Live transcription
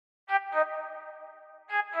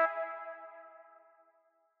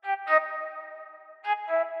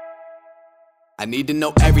I need to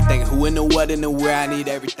know everything. Who and the what and the where. I need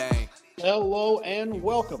everything. Hello and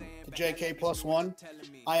welcome to JK Plus One.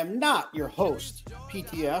 I am not your host,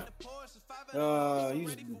 PTF.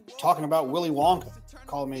 He's talking about Willy Wonka.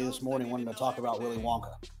 Called me this morning wanting to talk about Willy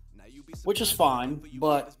Wonka, which is fine,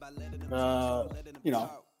 but, I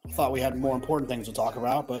thought we had more important things to talk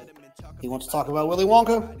about, but he wants to talk about Willy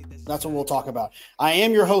Wonka. That's what we'll talk about. I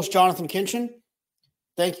am your host, Jonathan Kinchin.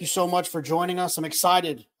 Thank you so much for joining us. I'm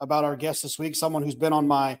excited about our guest this week, someone who's been on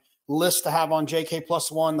my list to have on JK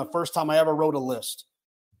Plus One the first time I ever wrote a list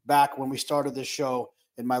back when we started this show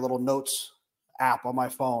in my little notes app on my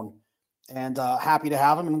phone. And happy to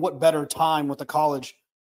have him. And what better time with the college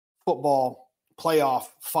football playoff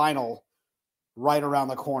final right around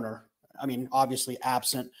the corner. I mean, obviously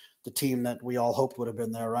absent the team that we all hoped would have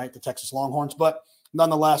been there, right? The Texas Longhorns. But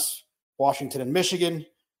nonetheless, Washington and Michigan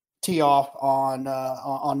tee off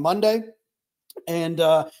on Monday. And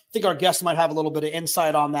I think our guests might have a little bit of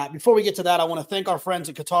insight on that. Before we get to that, I want to thank our friends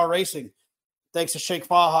at Qatar Racing. Thanks to Sheikh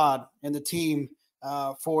Fahad and the team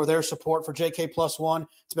for their support for JK Plus One.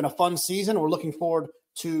 It's been a fun season. We're looking forward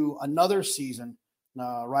to another season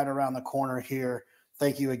right around the corner here.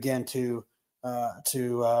 Thank you again to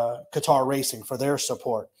Qatar Racing for their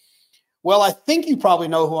support. Well, I think you probably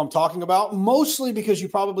know who I'm talking about, mostly because you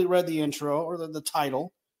probably read the intro or the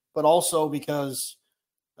title, but also because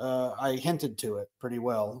I hinted to it pretty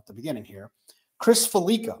well at the beginning here. Chris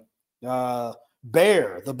Fallica, the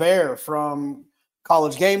Bear from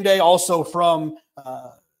College Gameday, also from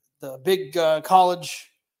the big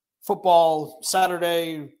college football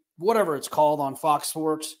Saturday, whatever it's called on Fox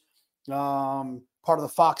Sports, part of the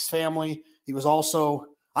Fox family. He was also,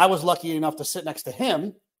 I was lucky enough to sit next to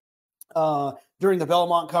him during the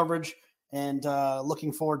Belmont coverage, and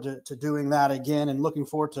looking forward to doing that again, and looking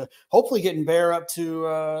forward to hopefully getting Bear up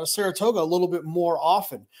to Saratoga a little bit more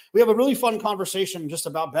often. We have a really fun conversation just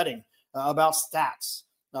about betting, about stats,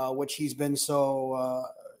 which he's been so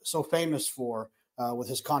famous for with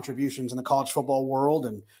his contributions in the college football world,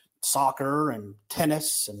 and soccer and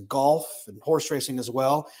tennis and golf and horse racing as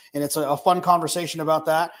well. And it's a fun conversation about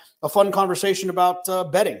that, a fun conversation about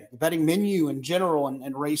betting, the betting menu in general,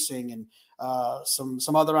 and racing, and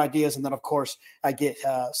some other ideas. And then, of course, I get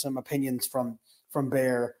some opinions from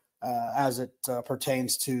Bear as it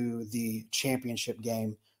pertains to the championship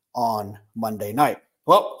game on Monday night.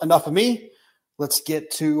 Well, enough of me. Let's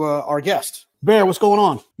get to our guest. Bear, what's going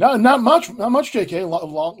on? No, not much,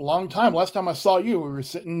 JK. Long time. Last time I saw you, we were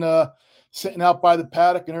sitting out by the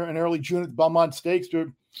paddock in early June at the Belmont Stakes,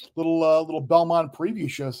 doing little Belmont preview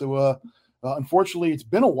show. So unfortunately, it's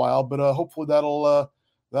been a while, but hopefully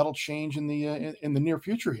that'll change in the near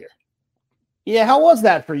future here. Yeah, how was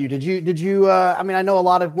that for you? Did you? I mean, I know a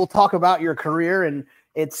lot of. We'll talk about your career, and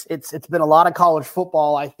it's been a lot of college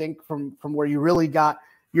football. I think from where you really got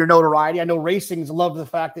your notoriety. I know racing's loved the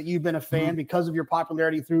fact that you've been a fan because of your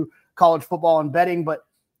popularity through college football and betting. But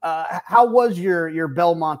how was your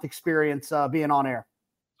Belmont experience being on air?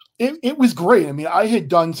 It was great. I mean, I had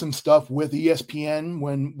done some stuff with ESPN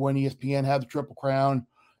when ESPN had the Triple Crown,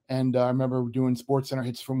 and I remember doing Sports Center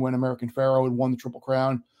hits from when American Pharaoh had won the Triple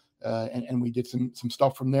Crown, and we did some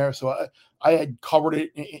stuff from there. So I had covered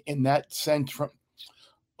it in that sense from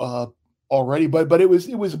already, but it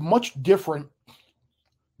was much different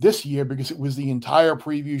this year because it was the entire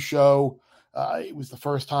preview show. It was the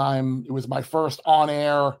first time. It was my first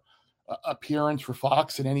on-air appearance for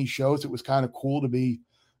Fox at any shows. It was kind of cool to be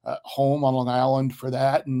home on Long Island for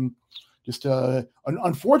that, and just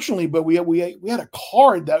unfortunately, but we had a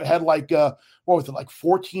card that had like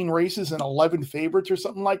 14 races and 11 favorites or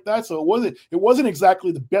something like that. So it wasn't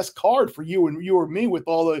exactly the best card for you or me with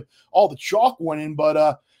all the chalk winning,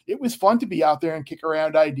 but it was fun to be out there and kick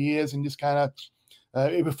around ideas and just kind of.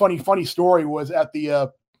 It was funny story was at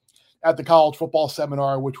the college football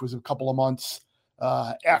seminar, which was a couple of months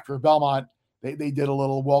after Belmont. They did a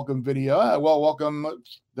little welcome video. Welcome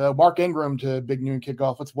the Mark Ingram to Big Noon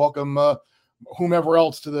Kickoff. Let's welcome whomever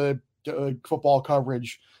else to the football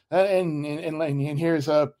coverage. And here's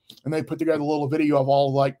and they put together a little video of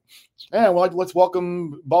all let's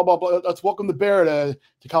welcome blah blah blah. Let's welcome the Bear to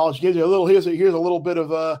college. Here's a little bit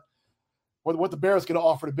of what the Bears going to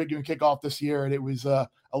offer to Big Noon Kickoff this year. And it was a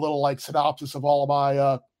little like synopsis of all of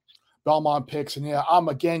my Belmont picks. And yeah, I'm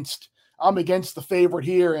against the favorite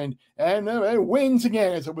here, and it wins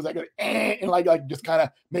again. So it was like just kind of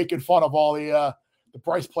making fun of all the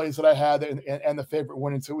price plays that I had and the favorite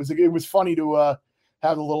winning. So it was funny to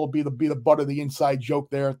have a little be the butt of the inside joke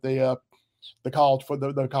there at the college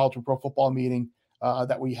pro football meeting.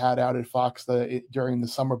 that we had out at Fox during the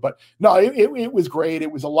summer. But no, it was great.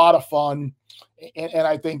 It was a lot of fun. And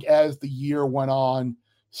I think as the year went on,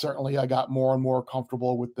 certainly I got more and more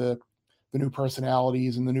comfortable with the new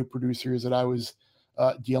personalities and the new producers that I was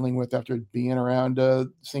dealing with after being around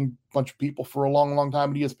the same bunch of people for a long, long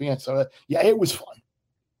time at ESPN. So yeah, it was fun.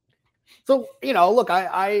 So, look,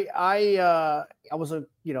 I was I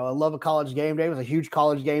love a college game day. I was a huge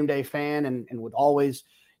college game day fan and would always,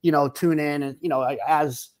 tune in. And,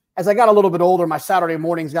 as I got a little bit older, my Saturday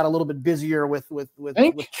mornings got a little bit busier with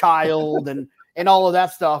child and all of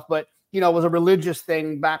that stuff. But, it was a religious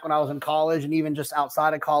thing back when I was in college and even just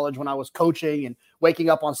outside of college when I was coaching and waking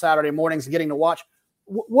up on Saturday mornings and getting to watch.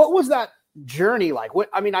 What was that journey like?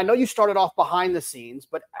 I know you started off behind the scenes,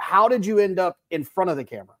 but how did you end up in front of the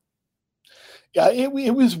camera? Yeah, it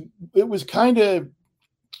was kind of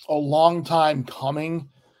a long time coming.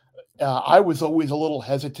 I was always a little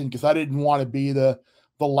hesitant because I didn't want to be the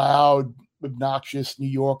loud, obnoxious New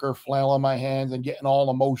Yorker flailing my hands and getting all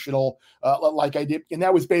emotional like I did. And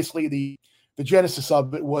that was basically the genesis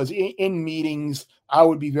of it. Was in meetings, I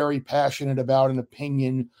would be very passionate about an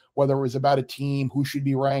opinion, whether it was about a team, who should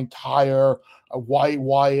be ranked higher,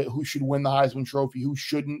 why, who should win the Heisman Trophy, who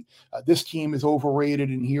shouldn't. This team is overrated,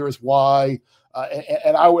 and here's why.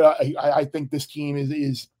 And I think this team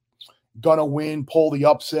is gonna win, pull the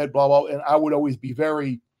upset, blah blah. And I would always be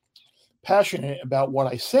very passionate about what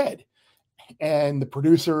I said. And the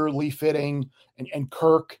producer Lee Fitting and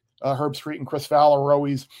Kirk Herb Street and Chris Fowler were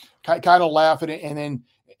always kind of laughing. And then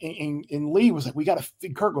and Lee was like,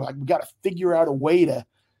 Kirk was like, we got to figure out a way to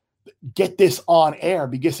get this on air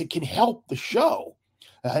because it can help the show.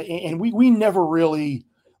 And we never really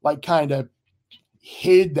kind of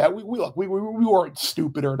hid that we weren't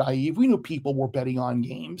stupid or naive. We knew people were betting on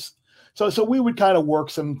games. So we would kind of work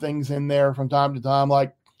some things in there from time to time.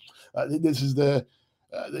 This is the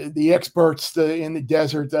experts in the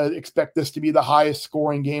desert expect this to be the highest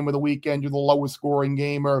scoring game of the weekend or the lowest scoring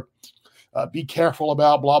game, or be careful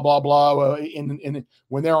about blah, blah, blah.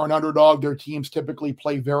 When they're an underdog, their teams typically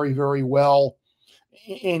play very, very well.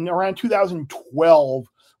 In around 2012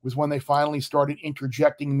 was when they finally started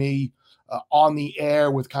interjecting me on the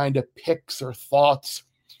air with kind of picks or thoughts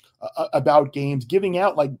about games, giving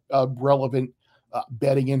out relevant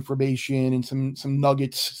betting information and some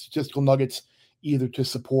nuggets, statistical nuggets, either to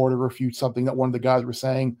support or refute something that one of the guys were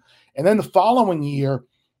saying. And then the following year,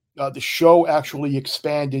 the show actually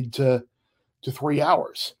expanded to 3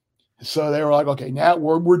 hours. So they were like, okay, now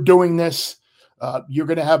we're doing this. You're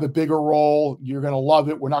going to have a bigger role. You're going to love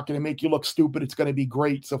it. We're not going to make you look stupid. It's going to be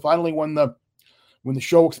great. So finally, when the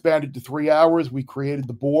show expanded to 3 hours, we created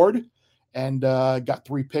the board and got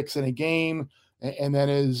 3 picks in a game. And then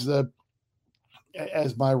as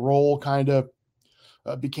my role kind of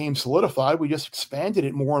became solidified, we just expanded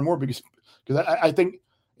it more and more because I think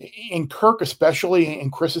in Kirk especially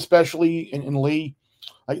and Chris especially and Lee,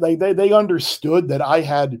 they understood that I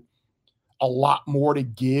had a lot more to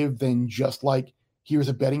give than just here's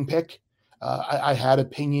a betting pick. I had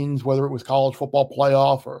opinions, whether it was college football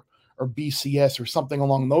playoff or BCS or something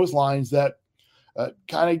along those lines, that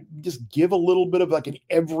kind of just give a little bit of an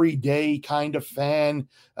everyday kind of fan,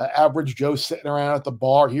 average Joe sitting around at the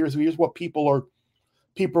bar. Here's what people are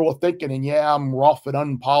thinking. And yeah, I'm rough and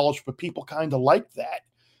unpolished, but people kind of like that.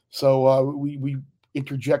 So we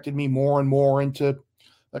interjected me more and more into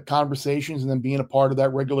the conversations, and then being a part of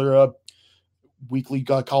that regular weekly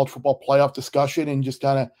college football playoff discussion, and just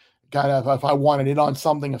kind of if I wanted it on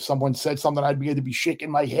something, if someone said something, I'd be able to be shaking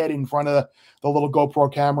my head in front of the little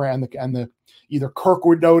GoPro camera, and the either Kirk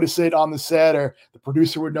would notice it on the set or the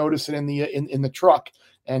producer would notice it in the truck,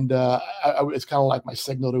 and it's kind of like my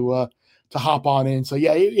signal to hop on in. So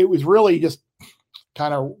yeah, it was really just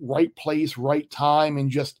kind of right place, right time, and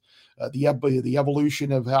just the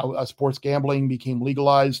evolution of how sports gambling became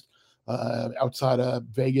legalized outside of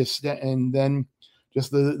Vegas, and then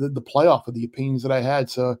just the playoff of the opinions that I had.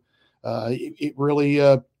 So it really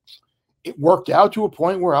it worked out to a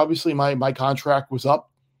point where obviously my contract was up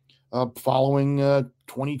following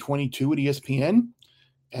 2022 at ESPN,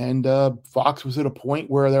 and Fox was at a point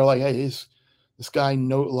where they're like, hey, this guy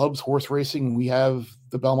loves horse racing. We have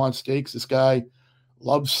the Belmont Stakes. This guy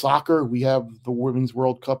loves soccer. We have the Women's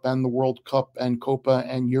World Cup and the World Cup and Copa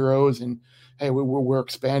and Euros. And hey, we're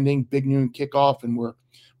expanding Big Noon Kickoff, and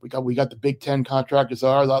we got the Big Ten contract as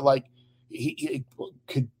ours.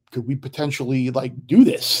 Could we potentially do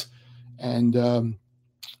this? And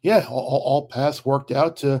yeah, all paths worked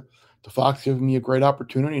out to Fox giving me a great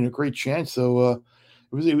opportunity and a great chance. So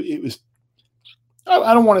it was.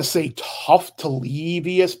 I don't want to say tough to leave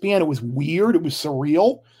ESPN. It was weird. It was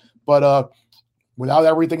surreal, but without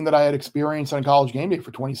everything that I had experienced on College Game Day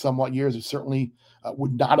for 20 somewhat years, it certainly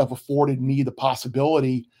would not have afforded me the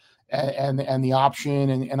possibility and the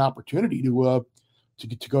option and opportunity to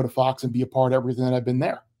go to Fox and be a part of everything that I've been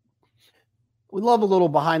there. We love a little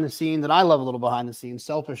behind the scenes, and I love a little behind the scenes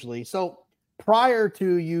selfishly. So prior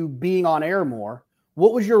to you being on air more,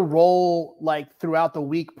 what was your role like throughout the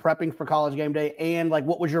week prepping for College Game Day? And like,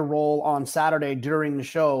 what was your role on Saturday during the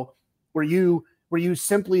show? Were you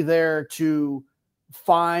simply there to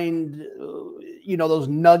find, those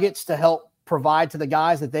nuggets to help provide to the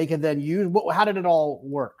guys that they could then use? How did it all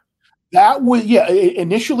work? That was,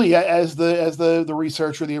 initially as the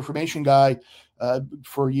researcher, the information guy,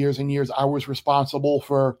 for years and years, I was responsible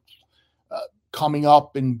for coming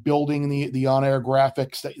up and building the on-air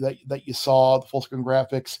graphics that you saw, the full screen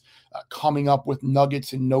graphics, coming up with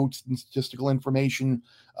nuggets and notes and statistical information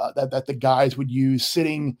that the guys would use,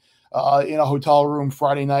 sitting in a hotel room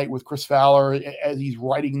Friday night with Chris Fowler as he's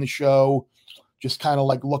writing the show, just kind of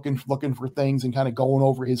like looking for things and kind of going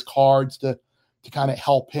over his cards to kind of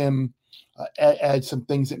help him add some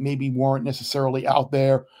things that maybe weren't necessarily out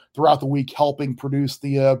there throughout the week, helping produce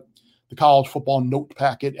the college football note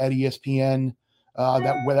packet at ESPN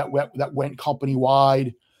that went company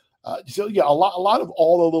wide. So yeah, a lot of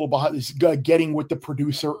all the little behind this, getting with the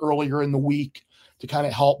producer earlier in the week to kind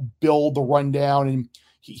of help build the rundown and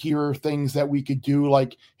hear things that we could do,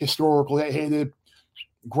 like historical, hey, the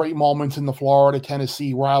great moments in the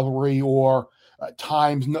Florida-Tennessee rivalry, or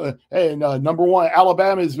times, number one,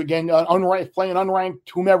 Alabama is again unranked, playing unranked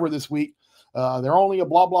whomever this week. They're only a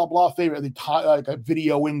blah, blah, blah favorite. Like a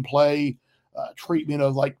video in play treatment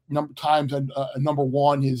of like times number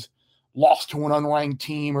one is lost to an unranked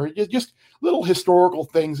team, or just little historical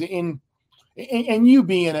things. And you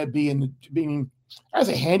being as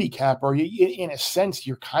a handicapper, in a sense,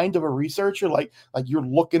 you're kind of a researcher. Like you're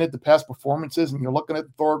looking at the past performances and you're looking at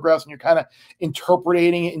the photographs and you're kind of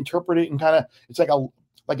interpreting it, and kind of, it's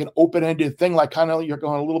like an open-ended thing, like kind of you're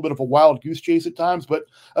going a little bit of a wild goose chase at times, but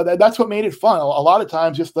that's what made it fun. A lot of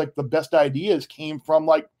times, just like the best ideas came from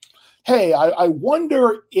like, hey, I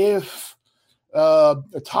wonder if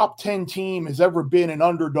a top 10 team has ever been an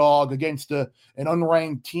underdog against an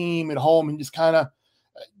unranked team at home, and just kind of,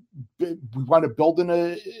 we wind up building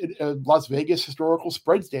a Las Vegas historical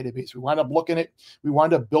spreads database. We wind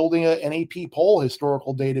up building an AP poll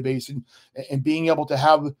historical database, and being able to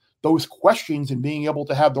have those questions and being able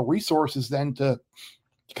to have the resources then to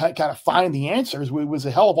kind of find the answers was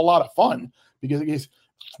a hell of a lot of fun, because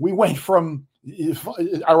we went from,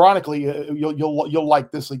 ironically, you'll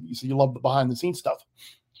like this, like you said, you love the behind the scenes stuff.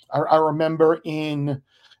 I remember and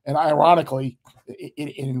ironically,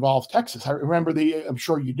 it involves Texas. I remember I'm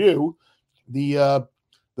sure you do, the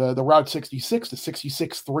Route 66, the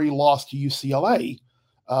 66-3 loss to UCLA.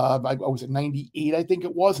 I was at 98, I think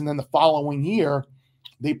it was. And then the following year,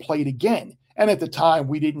 they played again. And at the time,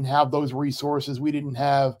 we didn't have those resources. We didn't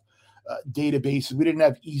have databases. We didn't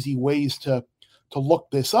have easy ways to look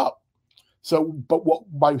this up. So, but what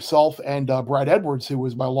myself and Brad Edwards, who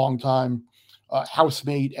was my longtime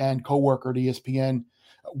housemate and coworker at ESPN,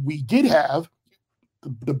 we did have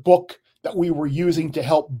the book that we were using to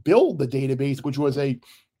help build the database, which was a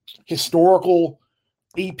historical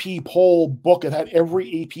AP poll book. It had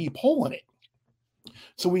every AP poll in it.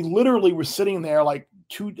 So we literally were sitting there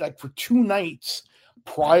for 2 nights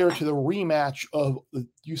prior to the rematch of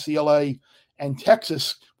UCLA and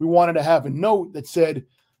Texas. We wanted to have a note that said,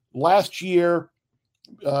 last year,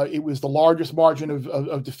 it was the largest margin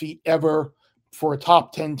of defeat ever for a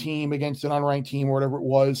top 10 team against an unranked team, or whatever it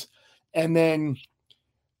was. And then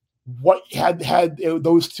what had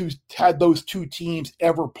those two teams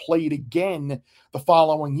ever played again the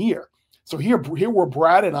following year. So here were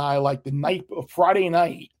Brad and I, like Friday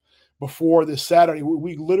night before this Saturday,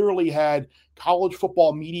 we literally had college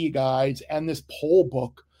football media guides and this poll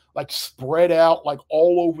book like spread out like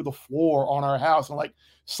all over the floor on our house. And like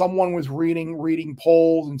someone was reading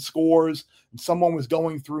polls and scores, and someone was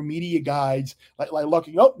going through media guides, like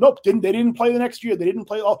looking, oh, nope, they didn't play the next year. They didn't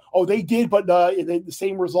play. Oh, they did, but the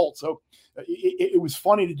same result. So it was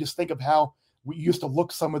funny to just think of how we used to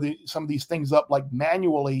look some of these things up like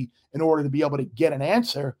manually in order to be able to get an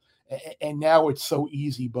answer. And now it's so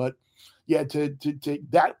easy. But yeah, to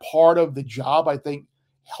that part of the job, I think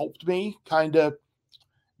helped me kind of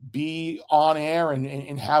be on air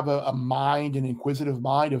and have a mind, an inquisitive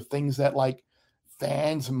mind of things that like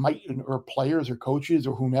fans might, or players or coaches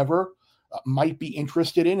or whomever might be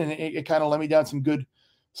interested in. And it kind of led me down some good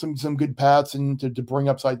paths, and to bring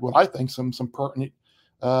up what I think some pertinent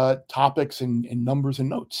topics and numbers and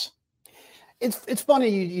notes. It's funny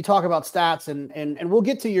you talk about stats, and we'll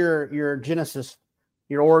get to your genesis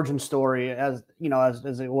your origin story as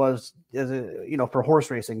it was for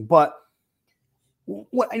horse racing. But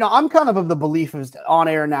I'm kind of the belief is on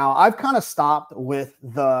air now. I've kind of stopped with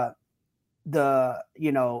the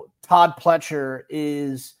Todd Pletcher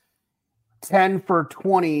is 10 for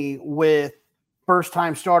 20 with first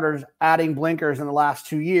time starters adding blinkers in the last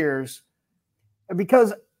 2 years,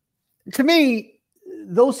 because to me,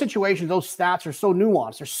 those situations, those stats are so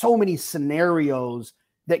nuanced. There's so many scenarios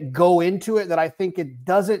that go into it that I think it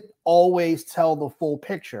doesn't always tell the full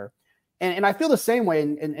picture. And I feel the same way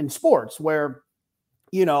in sports where,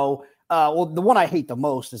 the one I hate the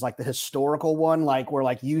most is like the historical one, like where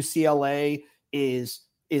like UCLA is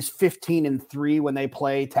 15-3 when they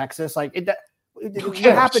play Texas. Like what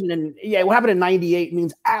happened in 98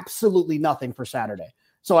 means absolutely nothing for Saturday.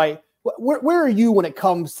 So where are you when it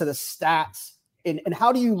comes to the stats, and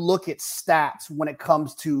how do you look at stats when it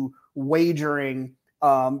comes to wagering,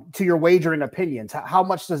 to your wagering opinions? How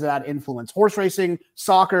much does that influence horse racing,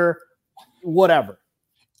 soccer, whatever?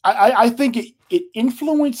 I think it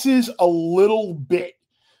influences a little bit,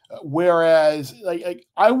 whereas like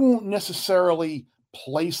I won't necessarily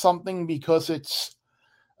play something because it's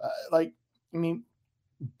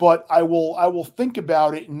but I will think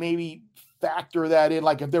about it and maybe factor that in.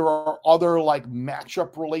 Like if there are other like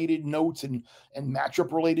matchup related notes and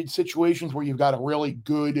matchup related situations where you've got a really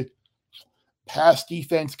good pass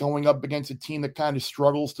defense going up against a team that kind of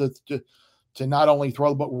struggles to not only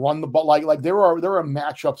throw but run the ball. Like there are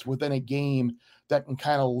matchups within a game that can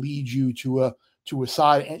kind of lead you to a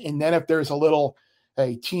side. And then if there's a little,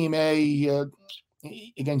 hey, team A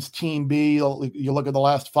against team B, you look at the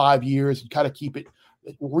last 5 years and kind of keep it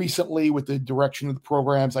recently with the direction of the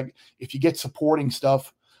programs. Like if you get supporting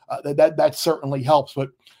stuff, that certainly helps. But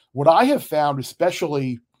what I have found,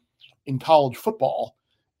 especially in college football,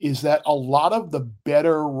 is that a lot of the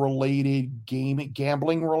bettor related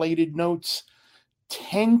gambling related notes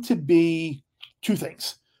tend to be two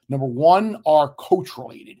things. Number one are coach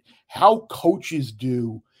related, how coaches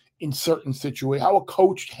do in certain situations, how a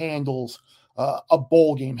coach handles a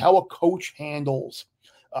bowl game, how a coach handles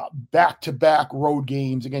back-to-back road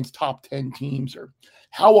games against top 10 teams, or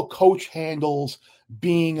how a coach handles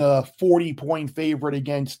being a 40-point favorite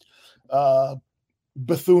against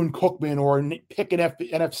Bethune-Cookman, or pick an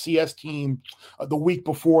NFCS team the week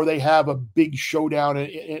before they have a big showdown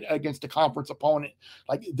against a conference opponent.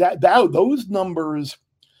 Like that those numbers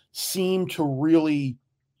seem to really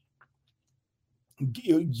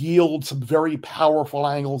yield some very powerful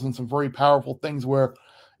angles and some very powerful things where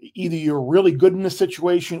either you're really good in this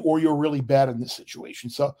situation or you're really bad in this situation.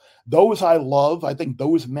 So those I love. I think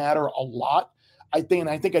those matter a lot. I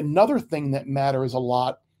think another thing that matters a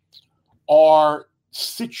lot are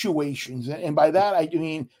situations. And by that, I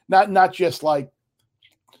mean, not just like,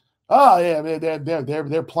 oh yeah,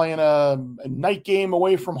 they're playing a night game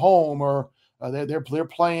away from home, or they're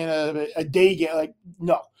playing a day game. Like,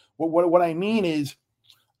 no, what I mean is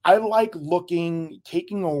I like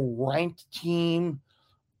taking a ranked team,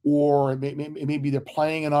 or maybe they're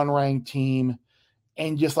playing an unranked team,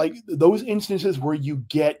 and just like those instances where you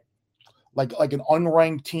get like an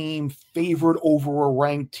unranked team favored over a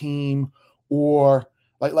ranked team, or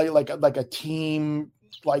like a team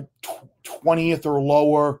like 20th or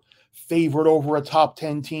lower favored over a top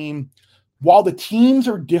 10 team. While the teams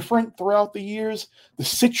are different throughout the years, the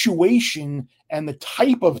situation and the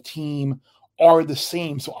type of team are the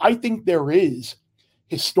same. So I think there is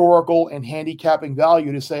historical and handicapping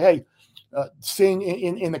value to say, hey, seeing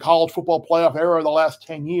in the college football playoff era the last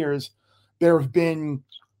 10 years, there have been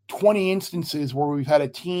 20 instances where we've had a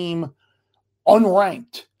team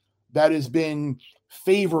unranked that has been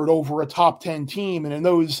favored over a top 10 team. And in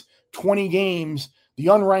those 20 games, the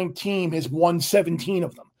unranked team has won 17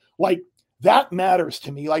 of them. Like, that matters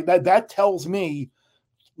to me. Like that tells me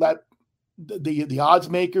that the odds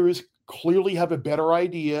makers clearly have a better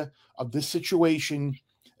idea of this situation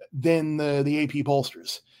than the AP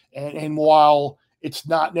pollsters. And while it's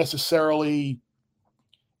not necessarily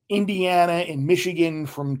Indiana and Michigan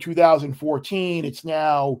from 2014, it's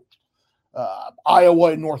now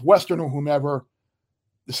Iowa and Northwestern or whomever,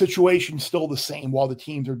 the situation's still the same while the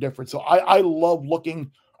teams are different. So I love looking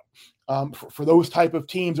for those type of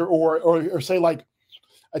teams, or say like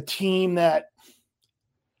a team that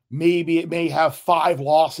maybe it may have 5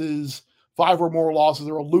 or more losses,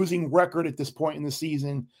 or a losing record at this point in the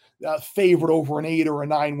season, favored over an 8 or a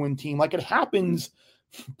 9 win team. Like, it happens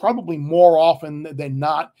probably more often than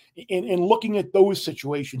not in looking at those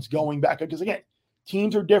situations going back, because again,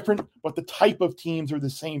 teams are different, but the type of teams are the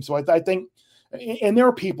same. So I think, and there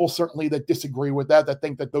are people certainly that disagree with that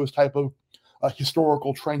think that those type of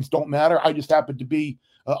historical trends don't matter. I just happen to be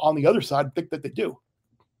on the other side and think that they do.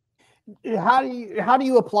 How do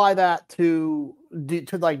you apply that to do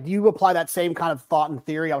you apply that same kind of thought and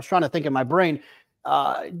theory? I was trying to think in my brain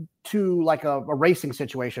to like a racing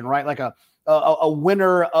situation, right? Like a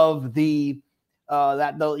winner of the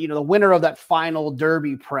winner of that final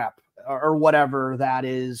Derby prep or whatever that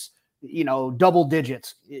is, double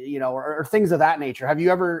digits, or things of that nature. Have you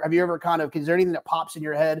ever kind of, is there anything that pops in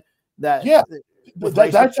your head that? Yeah,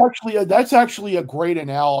 that's actually a great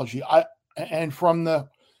analogy. And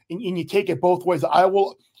you take it both ways.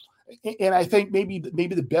 And I think maybe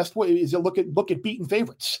the best way is to look at beaten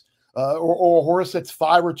favorites, or a horse that's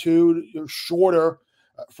 5 or 2 shorter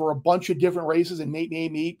for a bunch of different races, and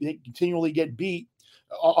maybe they continually get beat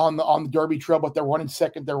on the Derby trail, but they're running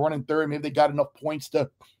second, they're running third. Maybe they got enough points to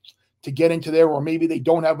get into there, or maybe they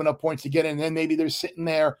don't have enough points to get in. And then maybe they're sitting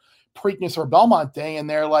there Preakness or Belmont Day, and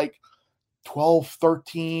they're like 12,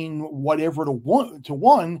 13, whatever to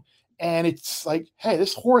one. And it's like, hey,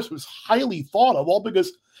 this horse was highly thought of, all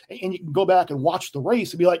because, and you can go back and watch the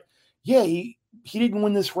race and be like, yeah, he didn't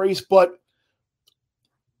win this race, but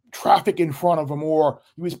traffic in front of him, or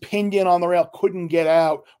he was pinned in on the rail, couldn't get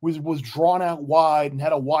out, was drawn out wide and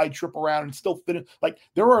had a wide trip around and still fit in. Like,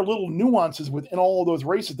 there are little nuances within all of those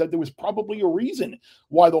races that there was probably a reason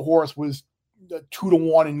why the horse was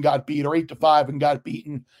 2-1 and got beat, or 8-5 and got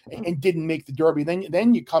beaten and didn't make the Derby.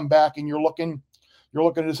 Then you come back and you're looking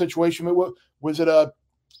at a situation. Was it a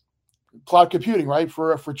cloud computing, right?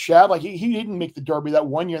 For Chad, like he didn't make the Derby that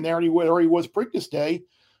 1 year, and there he was Preakness Day,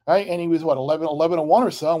 right? And he was 11-1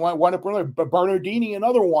 or so. Wound up with Bernardini,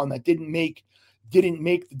 another one that didn't make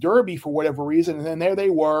the Derby for whatever reason. And then there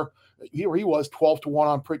they were. Here he was 12-1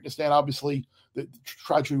 on Preakness Day, and obviously the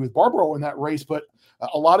tragedy with Barbaro in that race. But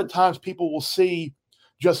a lot of times people will see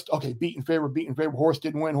just, okay, beaten favorite, horse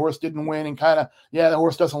didn't win, and kind of, yeah, the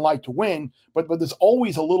horse doesn't like to win, but there's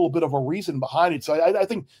always a little bit of a reason behind it. So I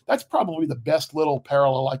think that's probably the best little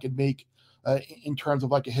parallel I could make in terms of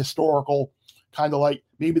like a historical kind of, like,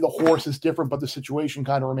 maybe the horse is different, but the situation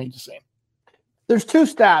kind of remains the same. There's 2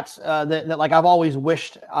 stats that like I've always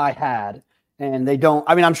wished I had, and they don't.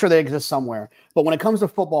 I mean, I'm sure they exist somewhere, but when it comes to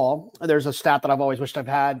football, there's a stat that I've always wished I've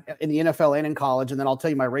had in the NFL and in college, and then I'll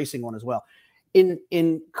tell you my racing one as well.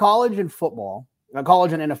 In college and football,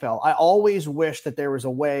 college and NFL, I always wish that there was a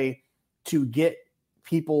way to get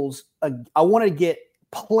I want to get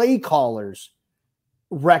play callers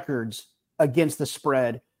records against the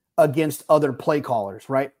spread against other play callers,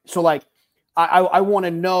 right? So like, I want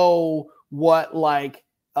to know what like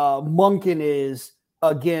Monken is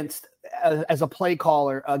against as a play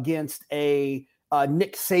caller against a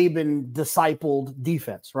Nick Saban discipled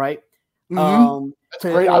defense, right? Mm-hmm. That's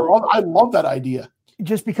great. I love that idea.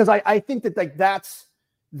 Just because I think that like that's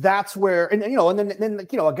where, and then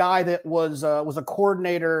a guy that was a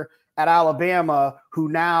coordinator at Alabama who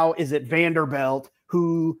now is at Vanderbilt,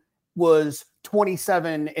 who was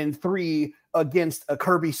 27-3 against a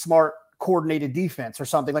Kirby Smart coordinated defense or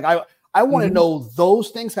something. Like I want to know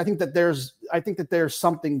those things. I think that there's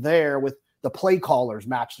something there with the play callers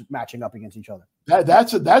matching up against each other.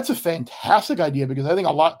 That's a fantastic idea, because I think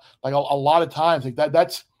a lot of times like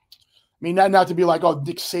that's, I mean, not to be like, oh,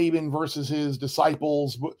 Nick Saban versus his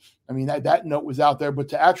disciples, but I mean that note was out there, but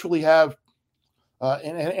to actually have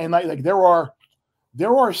and like there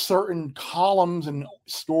are certain columns and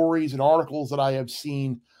stories and articles that I have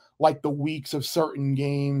seen, like the weeks of certain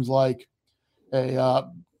games, like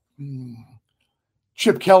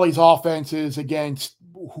Chip Kelly's offenses against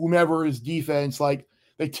whomever his defense, like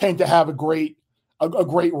they tend to have a great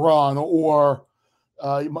run, or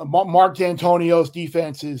Mark D'Antonio's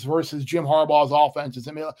defenses versus Jim Harbaugh's offenses.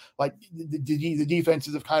 I mean, like the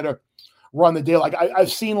defenses have kind of run the day. Like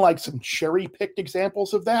I've seen like some cherry picked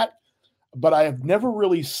examples of that, but I have never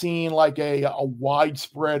really seen like a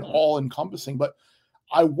widespread, all encompassing. But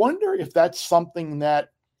I wonder if that's something that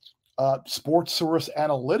Sports Source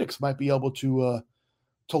Analytics might be able to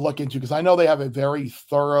look into, because I know they have a very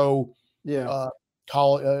thorough,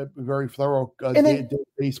 very thorough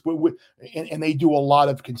database, and they do a lot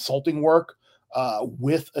of consulting work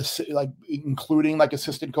with including like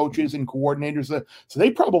assistant coaches and coordinators. So they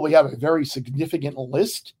probably have a very significant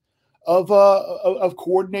list of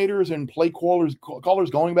coordinators and play callers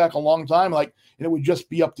going back a long time. Like, and it would just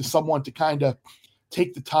be up to someone to kind of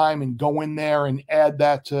take the time and go in there and add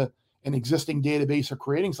that to an existing database or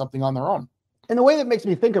creating something on their own. And the way that makes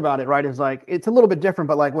me think about it, right, is like, it's a little bit different,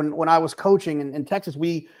 but like when I was coaching in Texas,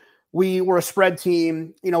 we were a spread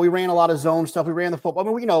team. You know, we ran a lot of zone stuff. We ran the football.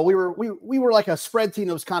 I mean, we were like a spread team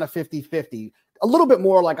that was kind of 50-50, a little bit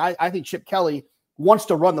more like I think Chip Kelly wants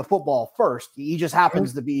to run the football first. He just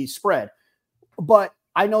happens to be spread. But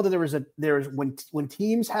I know that there's when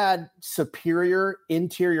teams had superior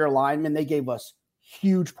interior linemen, they gave us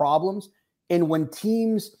huge problems. And when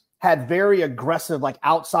teams had very aggressive, like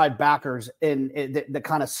outside backers and that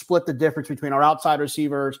kind of split the difference between our outside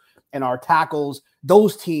receivers and our tackles,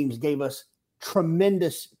 those teams gave us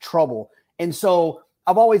tremendous trouble. And so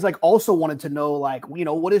I've always also wanted to know,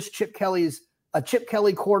 what does Chip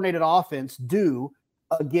Kelly coordinated offense do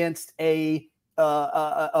against a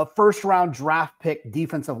first round draft pick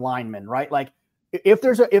defensive lineman, right? Like if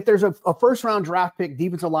there's a first round draft pick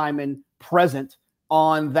defensive lineman present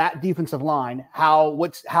on that defensive line, how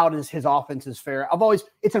does his offenses fare?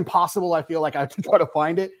 It's impossible. I feel like I try to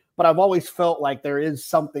find it, but I've always felt like there is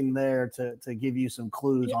something there to give you some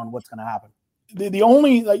clues on what's going to happen. The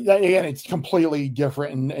only, again, it's completely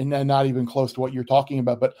different and not even close to what you're talking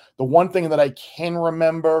about. But the one thing that I can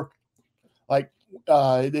remember,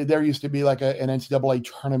 there used to be an NCAA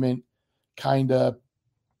tournament kind of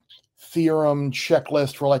theorem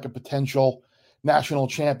checklist for a potential national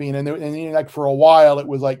champion. And for a while, it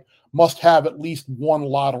was must have at least one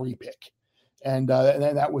lottery pick. And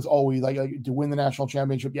that was always to win the national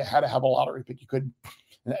championship, you had to have a lottery pick. You couldn't,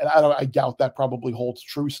 and I doubt that probably holds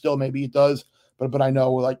true still. Maybe it does. But I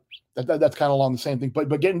know that's kind of along the same thing.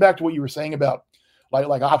 But getting back to what you were saying about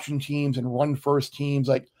option teams and run first teams,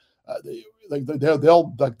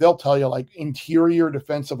 they'll tell you interior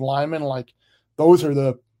defensive linemen, those are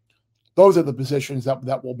the positions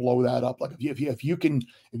that will blow that up. If you can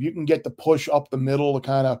get the push up the middle to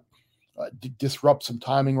kind of disrupt some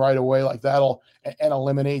timing right away, that'll and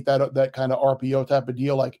eliminate that kind of RPO type of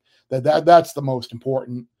deal, that's the most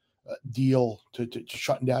important deal to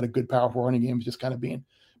shutting down a good powerful running game, is just kind of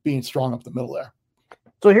being strong up the middle there.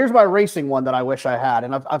 So here's my racing one that I wish I had,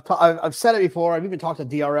 and I've said it before. I've even talked to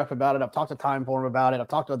DRF about it. I've talked to Timeform about it. I've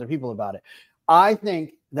talked to other people about it. I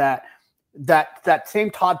think that same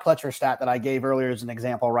Todd Pletcher stat that I gave earlier as an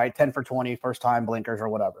example, right? 10 for 20, first time blinkers or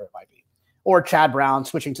whatever it might be, or Chad Brown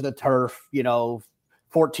switching to the turf,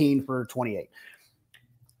 14 for 28.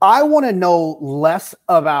 I want to know less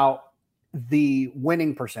about the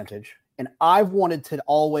winning percentage, and I've wanted to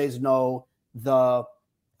always know the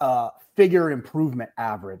figure improvement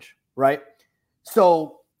average, right?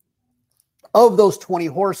 So of those 20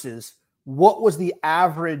 horses, what was the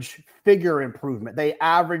average figure improvement? They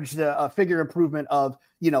averaged a figure improvement of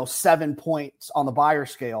 7 points on the buyer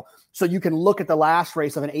scale. So you can look at the last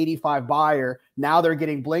race of an 85 buyer. Now they're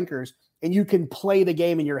getting blinkers, and you can play the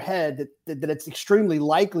game in your head that it's extremely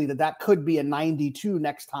likely that could be a 92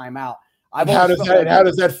 next time out. How does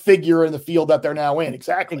that figure in the field that they're now in?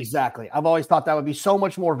 Exactly. I've always thought that would be so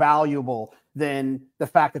much more valuable than the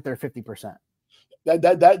fact that they're 50%.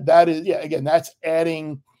 That is, yeah. Again, that's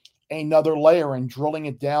adding another layer and drilling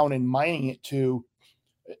it down and mining it to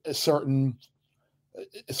a certain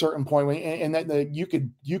point, and that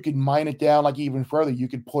you could mine it down even further. You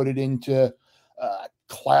could put it into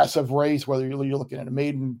class of race, whether you're looking at a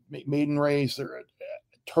maiden race or a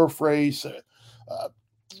turf race.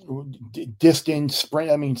 Distance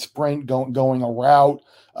sprint going a route.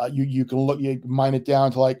 You can mine it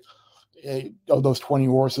down to those 20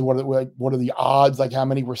 horses. What are the odds? How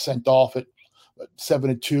many were sent off at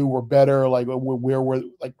 7-2 or better? Where were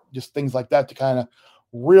just things like that to kind of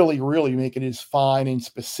really make it as fine and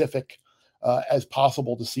specific as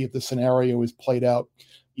possible to see if the scenario is played out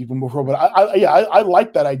even before. But I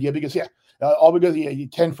like that idea because all because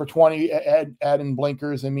 10 for 20, add in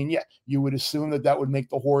blinkers. You would assume that would make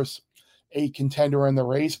the horse a contender in the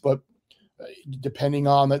race, but depending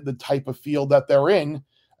on the type of field that they're in,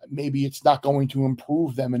 maybe it's not going to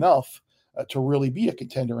improve them enough to really be a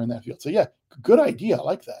contender in that field. So good idea. I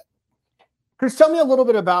like that. Chris, tell me a little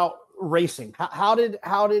bit about racing. How did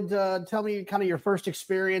tell me kind of your first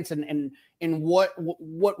experience and what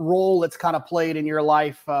role it's kind of played in your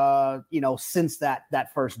life, since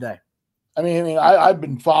that first day. I've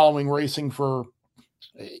been following racing for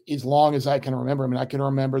as long as I can remember. I can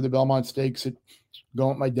remember the Belmont Stakes,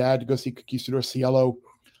 going with my dad to go see Conquistador Cielo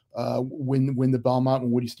win the Belmont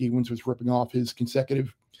when Woody Stevens was ripping off his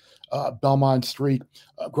consecutive Belmont streak.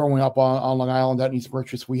 Growing up on Long Island out in East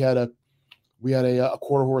Mauritius, we had a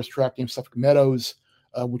quarter horse track named Suffolk Meadows,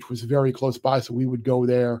 which was very close by. So we would go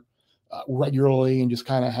there regularly and just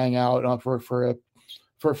kind of hang out for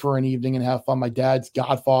an evening and have fun. My dad's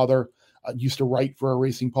godfather used to write for a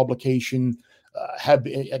racing publication. Have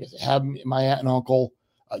my aunt and uncle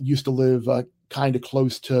used to live kind of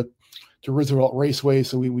close to Roosevelt Raceway,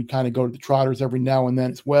 so we would kind of go to the Trotters every now and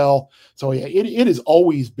then as well. So it has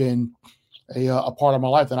always been a part of my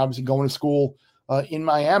life. And obviously going to school in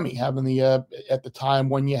Miami, having the at the time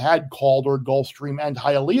when you had Calder, Gulfstream, and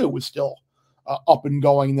Hialeah was still up and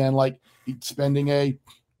going. Then, like spending a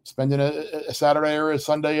Saturday or a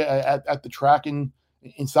Sunday at the track in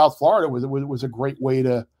South Florida was a great way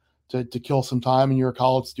to kill some time. And you're a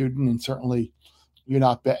college student, and certainly you're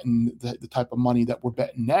not betting the type of money that we're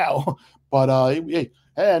betting now. But hey,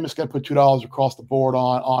 I'm just going to put $2 across the board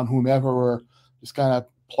on whomever, or just kind of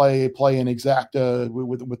play an exacta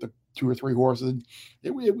with the 2 or 3 horses.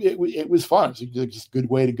 It was fun. It's just a good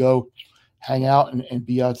way to go hang out and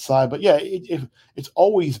be outside. But yeah, it's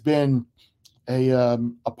always been a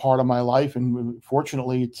part of my life, and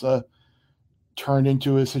fortunately, it's turned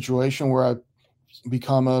into a situation where I've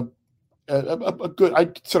become a good. I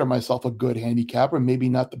consider myself a good handicapper. Maybe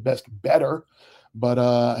not the best bettor, but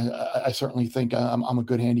I certainly think I'm a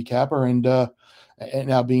good handicapper, and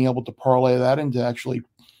now being able to parlay that into actually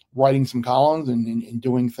writing some columns and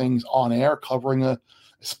doing things on air, covering a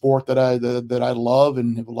sport that I love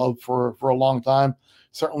and have loved for a long time.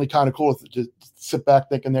 Certainly kind of cool to sit back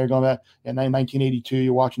thinking they're going back in 1982.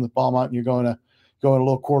 You're watching the Belmont and you're going to a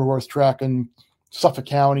little quarter horse track in Suffolk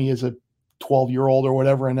County as a 12-year-old or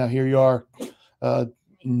whatever, and now here you are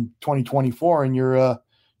in 2024, and you're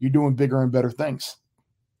doing bigger and better things.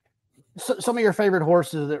 So, some of your favorite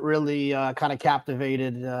horses that really kind of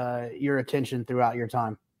captivated your attention throughout your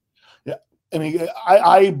time? Yeah, I mean,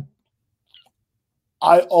 I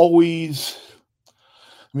always.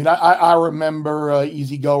 I mean, I remember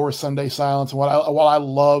Easy Goer, Sunday Silence, and what I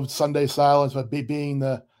loved Sunday Silence, but being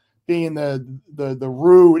the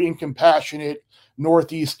rude, incompassionate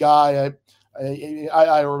Northeast guy.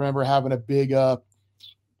 I remember having a big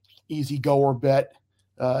Easy Goer bet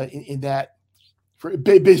in that, for as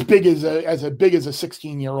big as a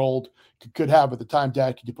 16-year-old could have at the time.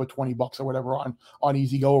 Dad, could you put $20 or whatever on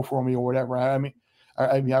Easy Goer for me or whatever? I mean,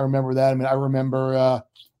 I remember that. I mean, I remember.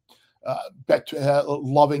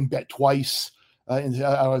 Loving Bet Twice. And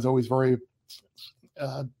I was always very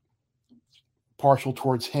partial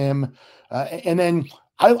towards him. And then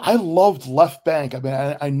I loved Left Bank. I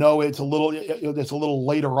mean, I know it's a little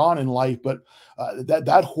later on in life, but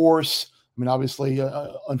that horse, I mean, obviously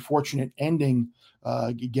unfortunate ending,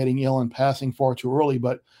 getting ill and passing far too early,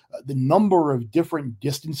 but the number of different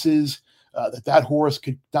distances that horse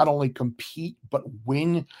could not only compete, but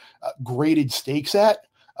win graded stakes at,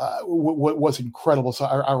 was incredible. So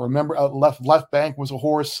I remember Left Bank was a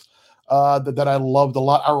horse that I loved a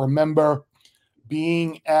lot. I remember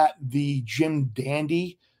being at the Jim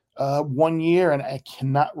Dandy one year, and I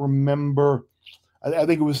cannot remember. I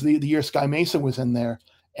think it was the year Sky Mason was in there,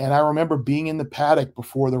 and I remember being in the paddock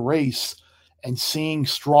before the race and seeing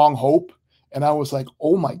Strong Hope, and I was like,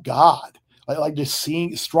 "Oh my God!" Like just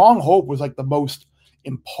seeing Strong Hope was like the most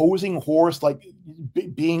imposing horse. Like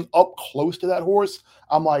being up close to that horse,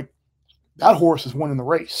 I'm like, that horse is winning the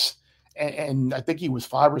race, and I think he was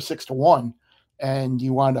 5 or 6 to 1, and he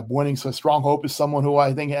wound up winning. So Strong Hope is someone who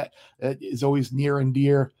I think is always near and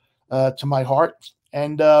dear to my heart.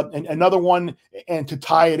 And another one, and to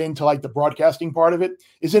tie it into like the broadcasting part of it,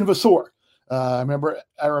 is Invaluable. I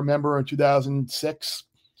remember in 2006,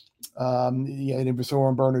 he had Invaluable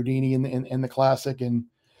and Bernardini in the Classic, and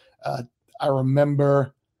I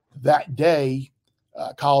remember that day,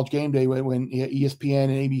 College Game Day, when ESPN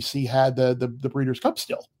and ABC had the Breeders' Cup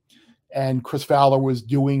still, and Chris Fowler was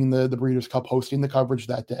doing the Breeders' Cup, hosting the coverage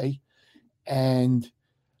that day, and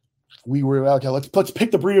we were okay. Let's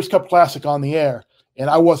pick the Breeders' Cup Classic on the air, and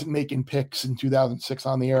I wasn't making picks in 2006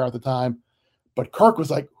 on the air at the time, but Kirk was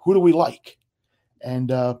like, "Who do we like?"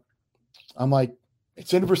 And I'm like,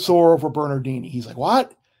 "It's Invaluable over Bernardini." He's like,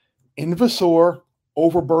 "What? Invaluable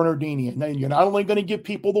over Bernardini?" And then you're not only going to give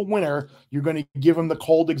people the winner, you're going to give them the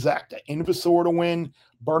cold exacta. Invaluable to win,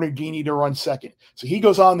 Bernardini to run second. So he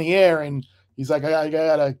goes on the air and he's like, I've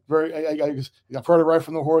heard it right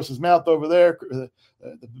from the horse's mouth over there,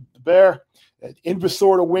 the bear.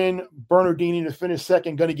 Invaluable to win, Bernardini to finish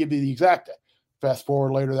second, going to give you the exacta. Fast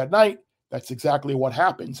forward later that night, that's exactly what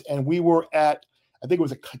happens. And we were at, I think it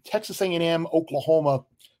was a Texas A&M Oklahoma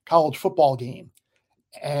college football game,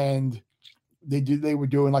 and they were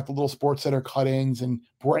doing like the little Sports Center cut-ins, and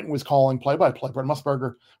Brent was calling play-by-play. Brent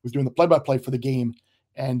Musburger was doing the play-by-play for the game,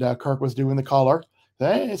 and Kirk was doing the color.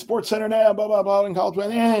 Hey, Sports Center now, blah, blah, blah, and college.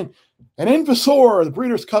 And Invaluable, the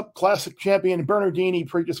Breeders' Cup Classic champion, Bernardini,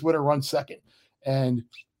 previous winner, runs second. And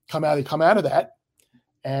come out of that,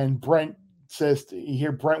 and Brent says, you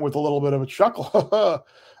hear Brent with a little bit of a chuckle.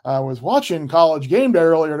 I was watching College Game Day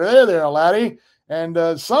earlier today there, laddie,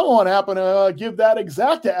 and someone happened to give that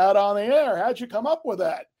exacta out on the air. How'd you come up with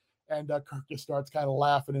that? And Kirk just starts kind of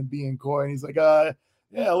laughing and being coy, and he's like, yeah,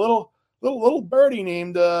 a little little birdie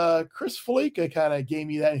named Chris Fallica kind of gave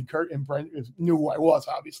me that and knew who I was,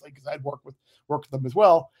 obviously, because I'd worked with them as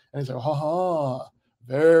well. And he's like,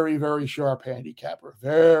 very, very sharp handicapper,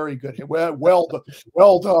 very good. Well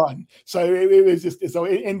done. So it was just so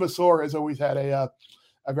Invaluable has always had a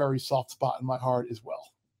very soft spot in my heart as well.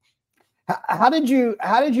 How did you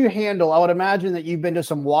handle? I would imagine that you've been to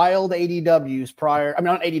some wild ADWs prior. I mean,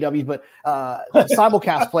 not ADWs, but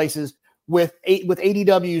simulcast places with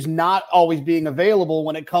ADWs not always being available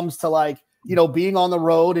when it comes to being on the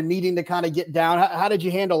road and needing to kind of get down. How did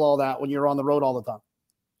you handle all that when you're on the road all the time?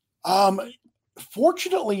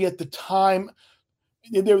 Fortunately, at the time,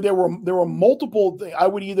 there were multiple things. I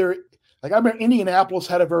remember Indianapolis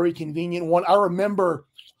had a very convenient one. I remember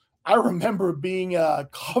being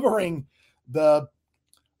covering the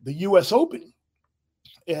U.S. Open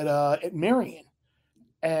at Marion,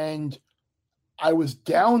 and I was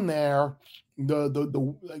down there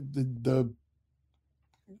the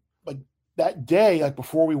that day,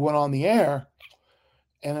 before we went on the air,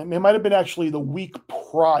 and it might have been actually the week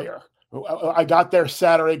prior. I got there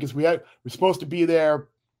Saturday because we're supposed to be there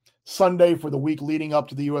Sunday for the week leading up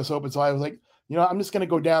to the U.S. Open. So I was like, I'm just going to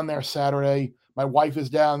go down there Saturday. My wife is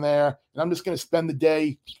down there, and I'm just going to spend the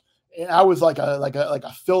day. And I was like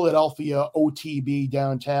a Philadelphia OTB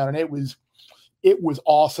downtown, and it was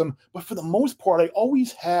awesome. But for the most part, I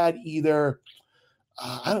always had either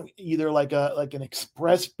an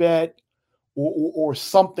express bet or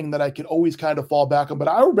something that I could always kind of fall back on. But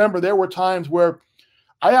I remember there were times where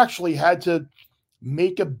I actually had to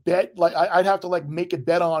make a bet. I'd have to make a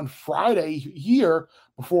bet on Friday here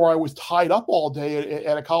before I was tied up all day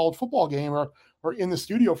at a college football game or in the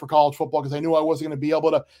studio for college football, because I knew I wasn't going to be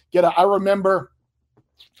able to get I remember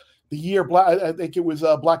the year, I think it was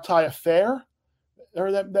Black Tie Affair,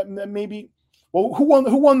 or that maybe. Well, who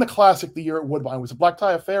won the Classic the year at Woodbine? Was it Black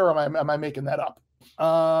Tie Affair, or am I making that up?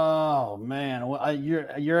 Oh man, well, you're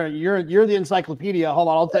the encyclopedia. Hold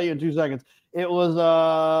on, I'll tell you in 2 seconds. It was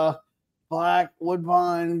Black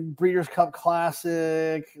Woodbine Breeders' Cup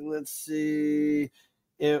Classic. Let's see.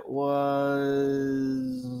 It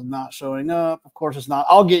was not showing up. Of course, it's not.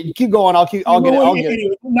 Keep going. I'll get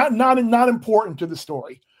it. Not important to the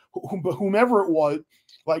story. Whomever it was,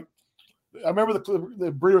 I remember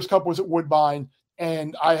the Breeders' Cup was at Woodbine,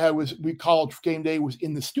 and College Gameday was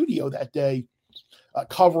in the studio that day,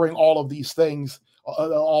 covering all of these things.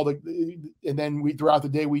 And then throughout the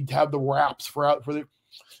day we'd have the wraps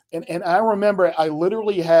and I remember I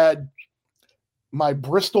literally had my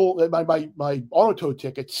Bristol, my auto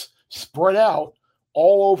tickets spread out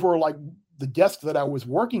all over the desk that I was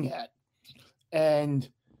working at. And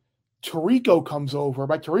Tirico comes over,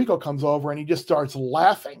 and he just starts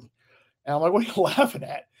laughing. And I'm like, what are you laughing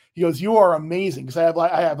at? He goes, "You are amazing." Because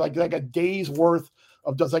I have a day's worth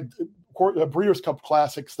of Breeders' Cup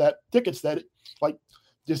Classics tickets that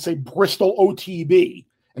just say Bristol OTB.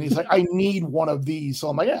 And he's like, "I need one of these." So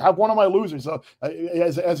I'm like, "Yeah, have one of my losers." So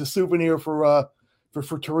as a souvenir for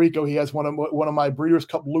Tirico, he has one of my Breeders'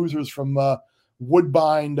 Cup losers from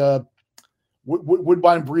Woodbine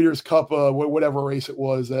Breeders' Cup, whatever race it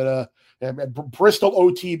was at Bristol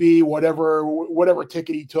OTB, whatever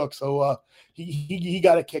ticket he took. So he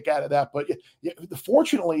got a kick out of that. But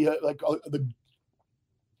fortunately,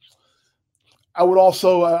 I would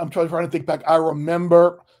also I'm trying to think back. I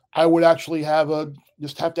remember I would actually have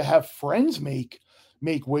to have friends make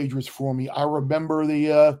wagers for me. I remember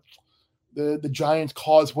the Giants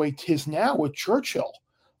Causeway Tis Now with Churchill.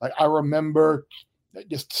 I remember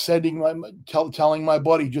just telling my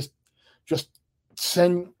buddy, just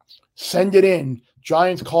send it in.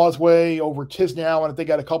 Giants Causeway over Tis Now, and I think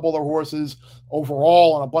I had a couple other horses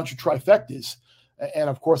overall and a bunch of trifectas. And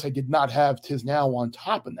of course, I did not have Tis Now on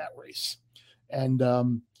top in that race. And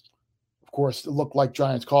of course, it looked like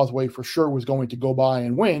Giants Causeway for sure was going to go by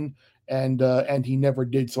and win, and he never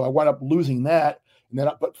did. So I wound up losing that.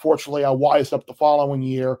 But fortunately, I wised up the following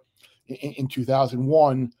year in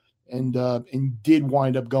 2001, and did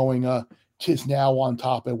wind up going Tis Now on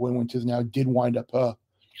top at when Tis Now did wind up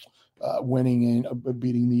winning and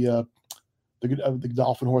beating the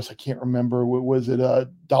Dolphin horse. I can't remember. Was it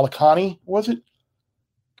Dalakani? Was it?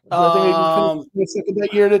 I think they finished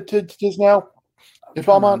that year to Tis Now. If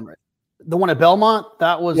Belmont, the one at Belmont,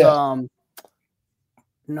 that was yeah.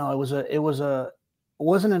 No, wasn't it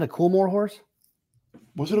a Coolmore horse?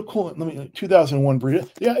 Was it a cool? 2001 Breeder.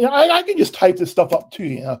 Yeah, I can just type this stuff up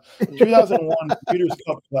too. 2001 Breeders'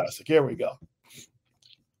 Cup Classic. Here we go.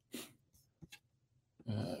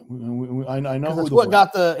 I know it's what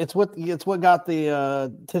got the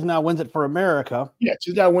Tis Now Wins It for America. Yeah,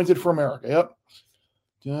 Tis Now Wins It for America.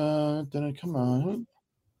 Yep. Come on.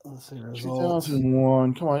 Let's see results.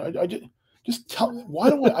 2001. Come on, I just tell me why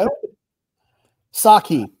don't I don't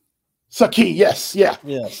Saki. Saki, yes, yeah.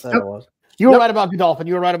 Yes, that was. You were right about Godolphin.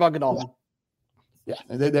 Yeah,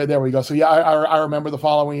 there we go. So yeah, I remember the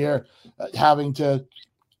following year having to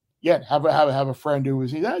have a friend who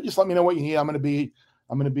was just let me know what you need. I'm gonna be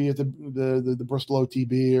at the Bristol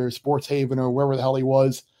OTB or Sports Haven or wherever the hell he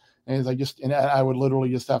was. And I would literally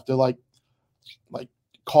just have to like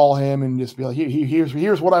call him and just be like,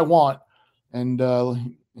 here's what I want. And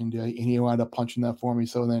he wound up punching that for me.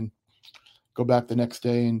 So then go back the next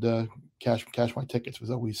day and cash my tickets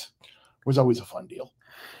was always a fun deal.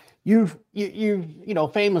 You've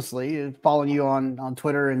famously following you on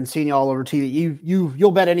Twitter and seeing you all over TV.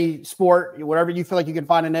 You'll bet any sport, whatever you feel like you can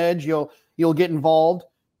find an edge, you'll get involved.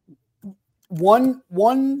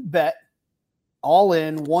 One bet, all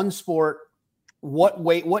in, one sport.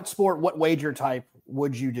 What sport, what wager type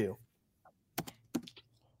would you do?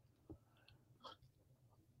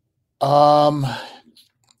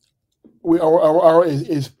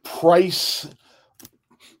 Is price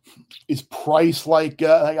like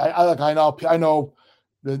I know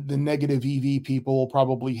the negative EV people will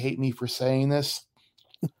probably hate me for saying this,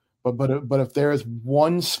 but if there's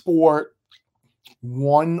one sport,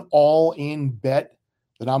 one all-in bet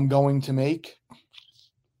that I'm going to make,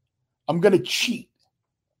 I'm going to cheat.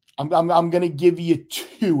 I'm going to give you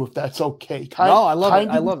two, if that's okay. I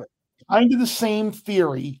love it. Kind of the same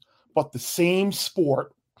theory, but the same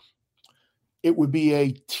sport. It would be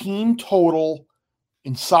a team total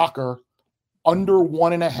in soccer under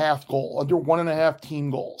 1.5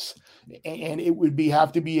 team goals. And it would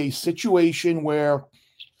have to be a situation where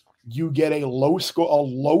you get a low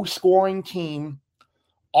scoring team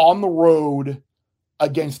on the road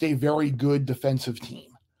against a very good defensive team.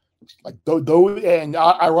 Like those, and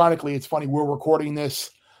ironically, it's funny, we're recording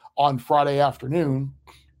this on Friday afternoon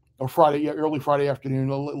or early Friday afternoon,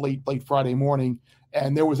 late Friday morning.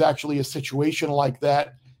 And there was actually a situation like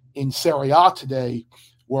that in Serie A today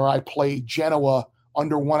where I played Genoa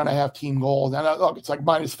under 1.5 team goals. And look, it's like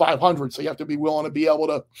minus 500. So you have to be willing to be able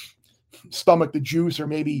to stomach the juice or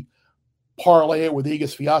maybe parlay it with Igor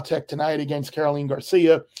Swiatek tonight against Caroline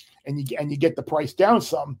Garcia. And you get the price down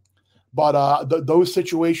some. But those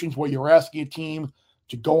situations where you're asking a team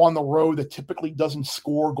to go on the road that typically doesn't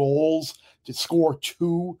score goals, to score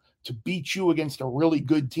two, to beat you against a really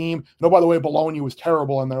good team. No, by the way, Bologna was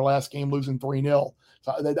terrible in their last game, losing 3-0.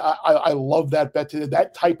 So I love that bet.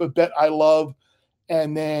 That type of bet I love.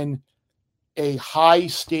 And then a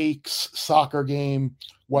high-stakes soccer game,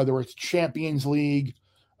 whether it's Champions League,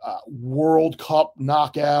 World Cup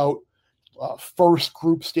knockout, first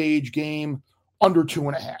group stage game, under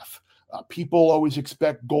 2.5. People always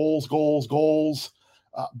expect goals,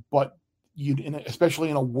 but especially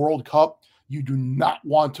in a World Cup, you do not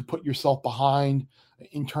want to put yourself behind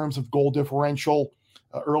in terms of goal differential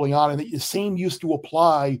early on. And the same used to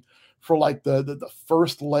apply for like the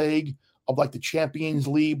first leg of like the Champions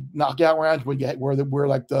League knockout rounds where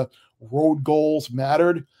like the road goals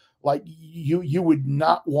mattered. Like you would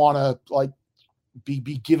not want to like be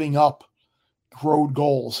giving up road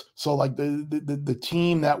goals. So like the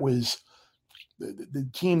team that was the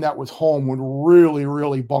team that was home would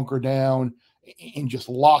really bunker down and just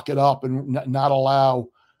lock it up and not allow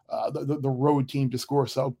the road team to score.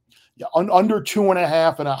 So yeah, under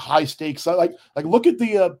 2.5 and a high stakes. Like look at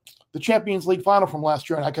the Champions League final from last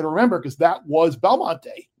year. And I can remember because that was Belmont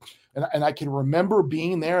Day. And I can remember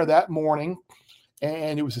being there that morning,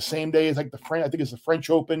 and it was the same day as like I think it's the French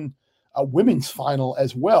Open women's final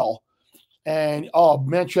as well. And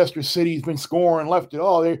Manchester City's been scoring left.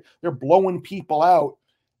 They're blowing people out,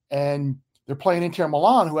 and they're playing Inter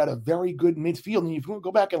Milan, who had a very good midfield. And if you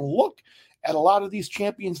go back and look at a lot of these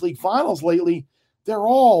Champions League finals lately, they're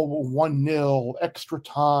all 1-0, extra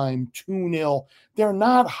time, 2-0. They're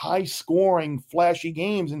not high scoring, flashy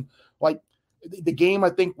games. And like the game, I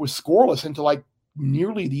think, was scoreless until like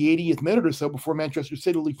nearly the 80th minute or so before Manchester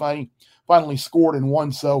City finally scored and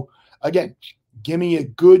won. So again, give me a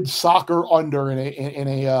good soccer under in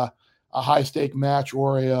a high stake match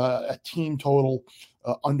or a team total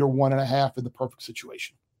under 1.5 in the perfect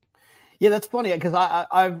situation. Yeah, that's funny because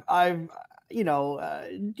I've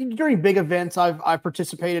during big events I've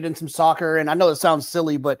participated in some soccer, and I know it sounds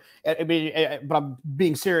silly, but I'm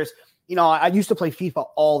being serious. I used to play FIFA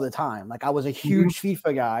all the time. Like I was a huge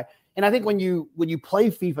FIFA guy, and I think when you play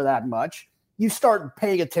FIFA that much, you start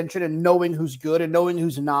paying attention and knowing who's good and knowing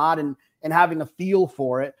who's not, and having a feel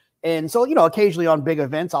for it. And so, occasionally on big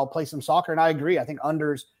events, I'll play some soccer. And I agree. I think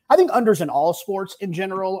unders in all sports in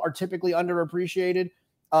general are typically underappreciated.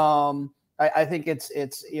 I think it's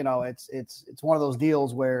one of those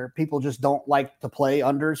deals where people just don't like to play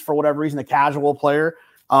unders for whatever reason. The casual player,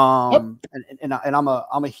 and I'm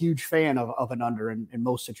a huge fan of an under in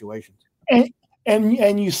most situations.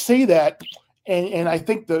 And you say that, and I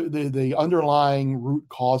think the underlying root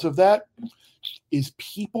cause of that is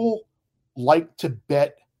people like to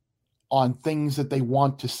bet on things that they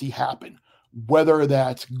want to see happen, whether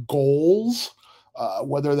that's goals,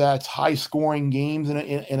 whether that's high scoring games in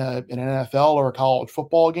an NFL or a college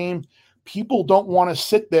football game. People don't want to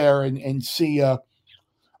sit there and see a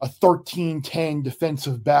 13-10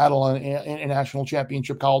 defensive battle in a national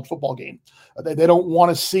championship college football game. They don't want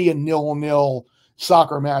to see a 0-0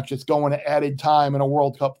 soccer match that's going to added time in a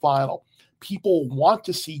World Cup final. People want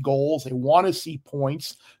to see goals. They want to see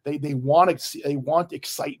points. They want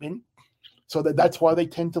excitement. So that's why they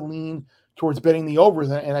tend to lean towards betting the overs.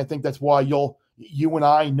 And I think that's why you and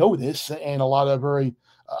I know this, and a lot of very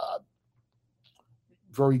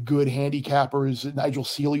good handicappers. Nigel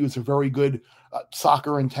Seeley was a very good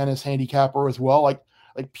soccer and tennis handicapper as well. Like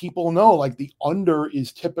people know, like the under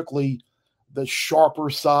is typically the sharper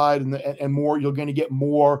side, and more. You're going to get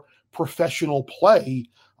more professional play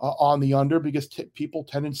on the under because people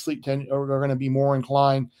are going to be more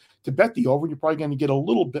inclined to bet the over. You're probably going to get a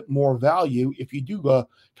little bit more value if you do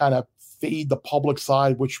kind of fade the public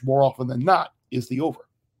side, which more often than not is the over.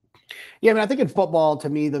 Yeah, I mean, I think in football, to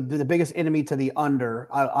me, the biggest enemy to the under,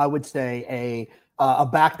 I would say a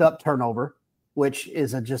backed up turnover, which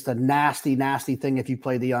is just a nasty, nasty thing if you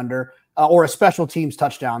play the under, or a special teams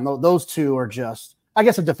touchdown. Those two are just, I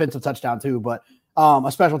guess, a defensive touchdown too, but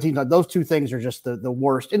a special teams, those two things are just the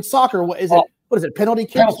worst. In soccer, what is it? Penalty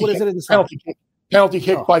kicks? What is it in the soccer? Penalty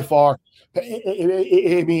kick by far.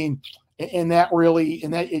 I mean,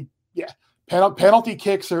 penalty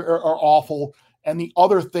kicks are awful. And the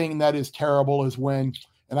other thing that is terrible is when,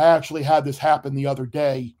 and I actually had this happen the other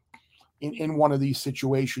day in one of these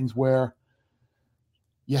situations where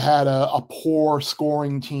you had a poor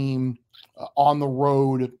scoring team on the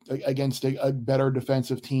road against a better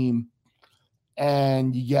defensive team,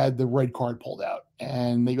 and you had the red card pulled out,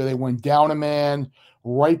 and they went down a man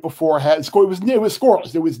right before it had score. It was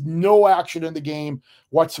scoreless. There was no action in the game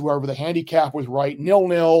whatsoever. The handicap was right,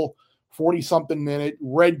 0-0, 40-something minute,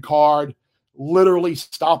 red card, literally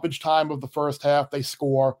stoppage time of the first half. They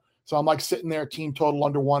score. So I'm like sitting there, team total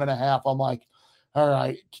under 1.5. I'm like, all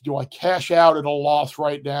right, do I cash out at a loss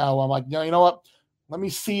right now? I'm like, no, you know what? Let me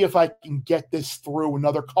see if I can get this through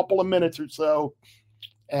another couple of minutes or so.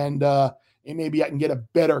 And maybe I can get a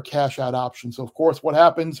better cash out option. So, of course, what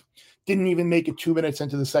happens? Didn't even make it 2 minutes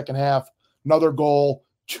into the second half. Another goal,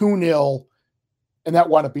 2-0, and that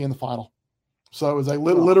wound up being the final. So it was like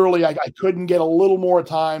literally I couldn't get a little more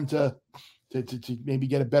time to maybe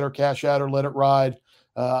get a better cash out or let it ride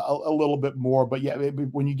a little bit more. But yeah,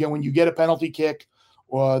 when you get a penalty kick,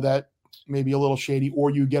 or that may be a little shady,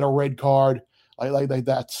 or you get a red card, like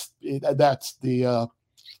that's the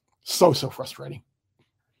so frustrating.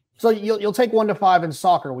 So you'll take 1 to 5 in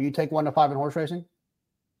soccer. Will you take 1 to 5 in horse racing?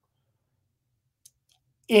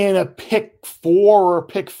 In a pick 4 or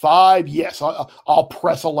pick 5, yes, I'll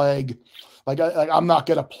press a leg. I'm not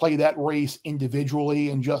going to play that race individually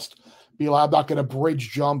and just be like, I'm not going to bridge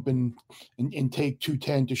jump and take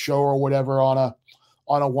 210 to show or whatever on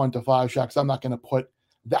a 1 to 5 shot, because I'm not going to put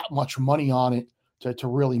that much money on it to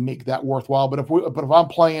really make that worthwhile. But if I'm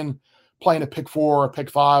playing a pick 4 or a pick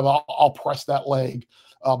 5, I'll press that leg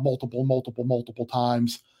multiple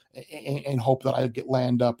times and hope that I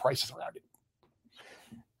land prices around it.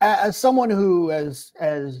 As someone who has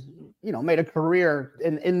made a career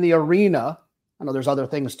in the arena, I know there's other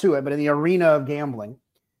things to it, but in the arena of gambling,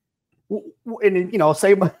 and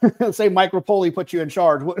say Mike Rapoli put you in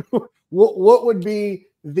charge, what would be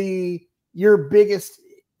your biggest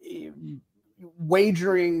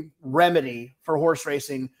wagering remedy for horse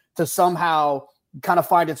racing to somehow kind of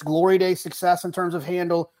find its glory day success in terms of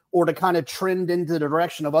handle, or to kind of trend into the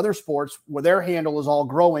direction of other sports where their handle is all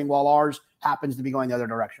growing while ours happens to be going the other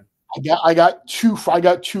direction? I got two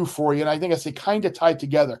for you, and I think it's kind of tied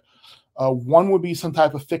together. One would be some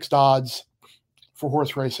type of fixed odds for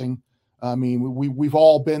horse racing. I mean, we've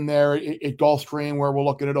all been there at Gulfstream where we're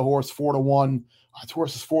looking at a horse 4-1. This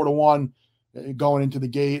horse is 4-1 going into the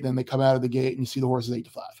gate, then they come out of the gate and you see the horse is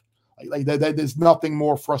 8-5. Like that, there's nothing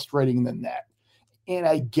more frustrating than that. And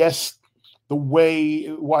I guess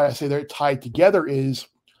why I say they're tied together is,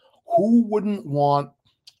 who wouldn't want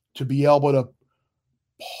to be able to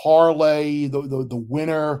parlay the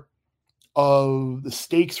winner of the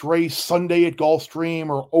stakes race Sunday at Gulfstream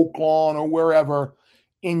or Oaklawn or wherever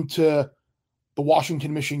into the the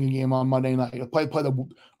Washington-Michigan game on Monday night.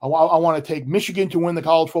 I want to take Michigan to win the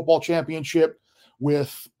college football championship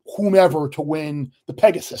with whomever to win the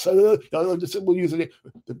Pegasus. We'll use it.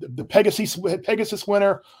 The Pegasus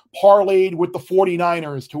winner parlayed with the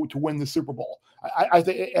 49ers to win the Super Bowl. I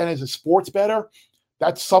think, and as a sports bettor,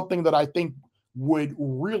 that's something that I think would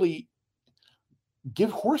really give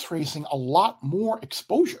horse racing a lot more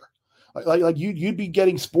exposure. Like you'd be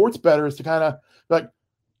getting sports bettors to kind of like,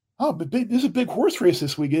 oh, but there's a big horse race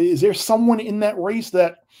this week. Is there someone in that race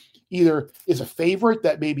that either is a favorite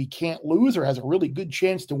that maybe can't lose or has a really good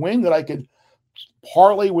chance to win that I could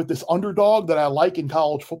parlay with this underdog that I like in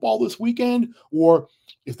college football this weekend? Or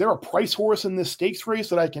is there a price horse in this stakes race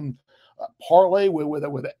that I can parlay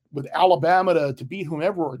with Alabama to beat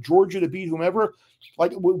whomever, or Georgia to beat whomever?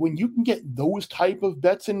 Like when you can get those type of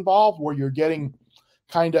bets involved where you're getting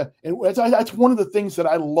kind of, and that's one of the things that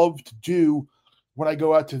I love to do when I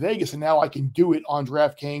go out to Vegas, and now I can do it on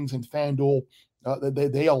DraftKings and FanDuel.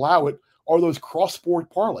 They allow it, are those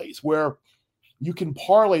cross-sport parlays where you can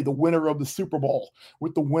parlay the winner of the Super Bowl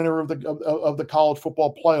with the winner of the college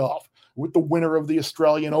football playoff, with the winner of the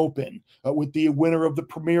Australian Open, with the winner of the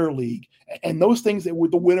Premier League, and those things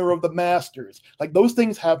with the winner of the Masters. Like those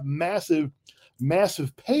things have massive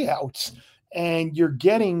payouts, and you're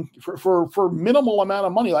getting for minimal amount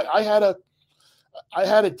of money. Like I had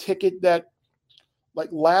a ticket that, like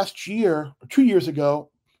last year or 2 years ago,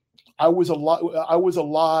 I was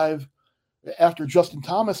alive after Justin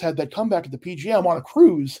Thomas had that comeback at the PGA. I'm on a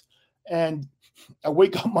cruise, and I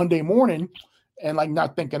wake up Monday morning and like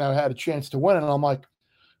not thinking I had a chance to win. And I'm like,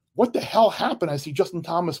 what the hell happened? I see Justin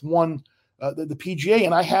Thomas won the PGA,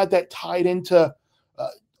 and I had that tied into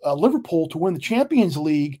Liverpool to win the Champions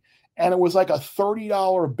League. And it was like a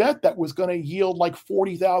 $30 bet that was going to yield like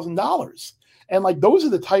 $40,000. And like, those are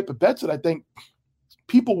the type of bets that I think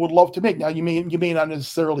people would love to make. Now, you may not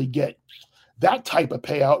necessarily get that type of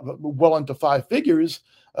payout well into five figures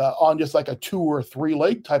on just like a 2 or 3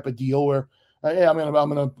 leg type of deal where I'm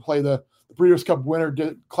going to play the Breeders' Cup winner,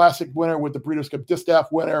 Classic winner with the Breeders' Cup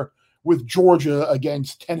Distaff winner with Georgia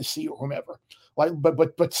against Tennessee or whomever. Like,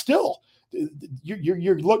 but still,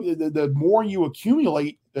 you're looking. The more you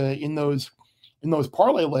accumulate in those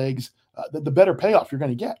parlay legs, the better payoff you're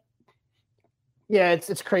going to get. Yeah,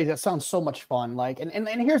 it's crazy. That sounds so much fun. Like, and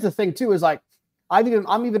here's the thing too, is like, I'm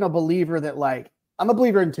even a believer that, like, I'm a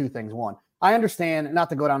believer in two things. One, I understand, not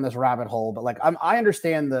to go down this rabbit hole, but like, I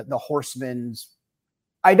understand the horsemen's,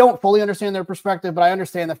 I don't fully understand their perspective, but I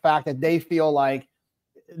understand the fact that they feel like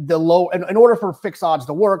in order for fixed odds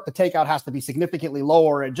to work, the takeout has to be significantly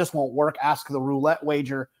lower. It just won't work. Ask the roulette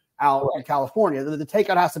wager out in California. The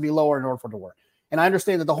takeout has to be lower in order for it to work. And I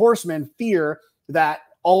understand that the horsemen fear that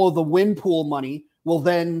all of the win pool money will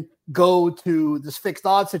then go to this fixed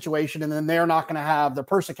odds situation, and then they're not going to have their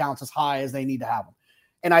purse accounts as high as they need to have them.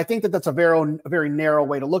 And I think that that's a very narrow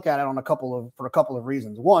way to look at it for a couple of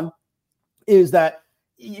reasons. One is that,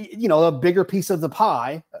 a bigger piece of the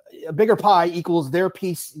pie, a bigger pie equals their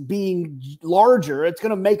piece being larger. It's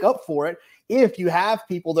going to make up for it if you have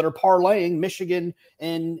people that are parlaying Michigan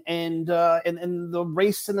and the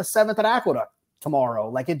race in the 7th at Aqueduct tomorrow.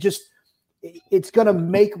 Like, it's going to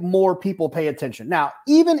make more people pay attention. Now,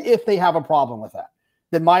 even if they have a problem with that,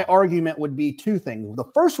 then my argument would be two things.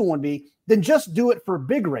 The first one would be, then just do it for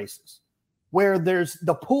big races where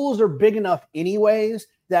the pools are big enough anyways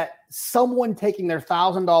that someone taking their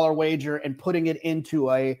 $1,000 wager and putting it into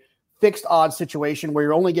a fixed odds situation where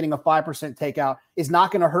you're only getting a 5% takeout is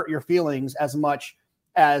not going to hurt your feelings as much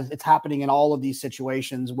as it's happening in all of these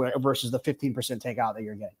situations versus the 15% takeout that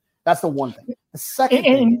you're getting. That's the one thing. The second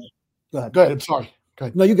thing. Go ahead. I'm sorry. Go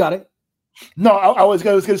ahead. No, you got it. No, I was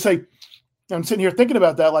going to say, I'm sitting here thinking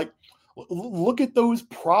about that. Like, look at those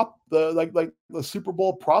the Super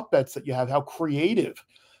Bowl prop bets that you have, how creative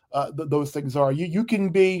those things are. You can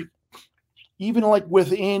be even like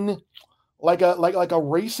within like a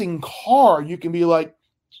racing car. You can be like,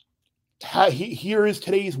 here is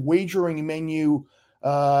today's wagering menu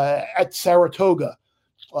at Saratoga.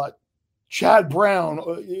 Chad Brown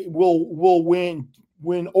will win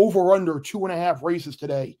over under 2.5 races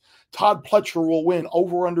today. Todd Pletcher will win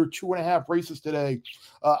over under 2.5 races today.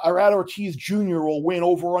 Irad Ortiz Jr. will win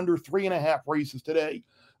over under 3.5 races today.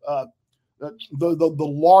 The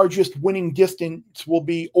largest winning distance will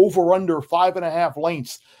be over under 5.5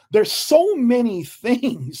 lengths. There's so many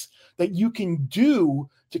things that you can do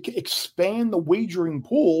to expand the wagering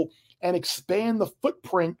pool and expand the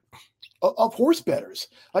footprint of horse bettors.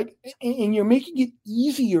 Like, and you're making it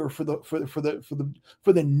easier for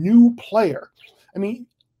the new player. I mean,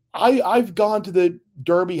 I've gone to the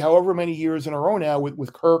Derby however many years in a row now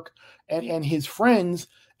with Kirk and his friends,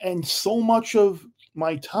 and so much of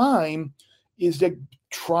my time is that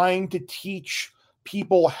trying to teach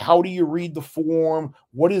people, how do you read the form?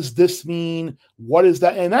 What does this mean? What is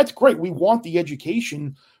that? And that's great. We want the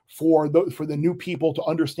education for the new people to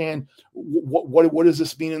understand what does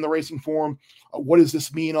this mean in the racing form? What does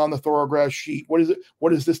this mean on the thoroughbred sheet? What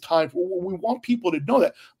is this time for? We want people to know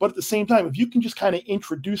that. But at the same time, if you can just kind of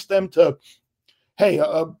introduce them to, hey,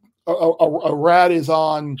 a Rad is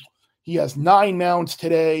on, he has 9 mounts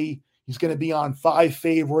today. He's going to be on 5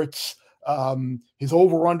 favorites. His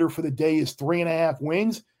over-under for the day is 3.5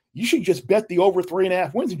 wins. You should just bet the over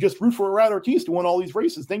 3.5 wins and just root for Rad Ortiz to win all these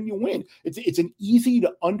races. Then you win. It's an easy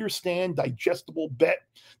to understand, digestible bet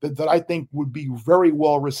that I think would be very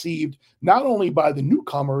well received, not only by the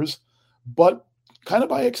newcomers, but kind of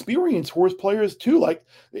by experienced horse players too. Like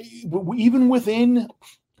even within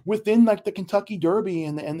like the Kentucky Derby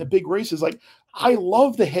and the big races, like I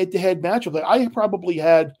love the head-to-head matchup. Like I probably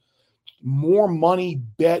had more money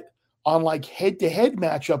bet on like head-to-head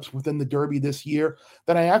matchups within the Derby this year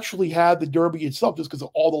than I actually had the Derby itself, just because of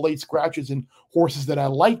all the late scratches and horses that I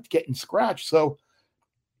liked getting scratched. So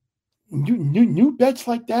new bets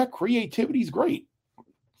like that, creativity is great.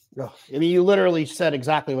 I mean, you literally said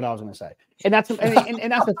exactly what I was going to say, and that's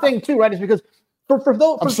and that's the thing too, right? Is because for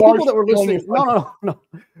people that were listening, no,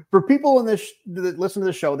 for people in this that listen to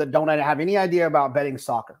the show that don't have any idea about betting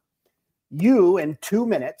soccer, you in 2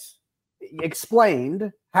 minutes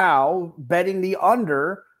explained how betting the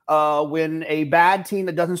under when a bad team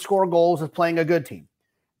that doesn't score goals is playing a good team,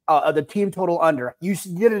 the team total under. You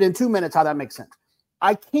did it in 2 minutes, how that makes sense.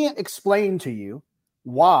 I can't explain to you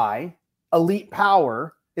why Elite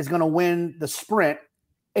Power is going to win the sprint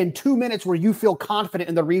in 2 minutes where you feel confident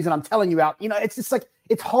in the reason I'm telling you out. You know, it's just like,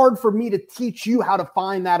 it's hard for me to teach you how to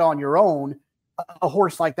find that on your own. A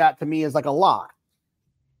horse like that to me is like a lock.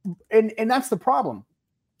 And that's the problem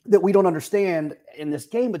that we don't understand in this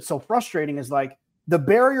game. It's so frustrating, is like the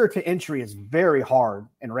barrier to entry is very hard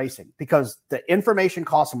in racing because the information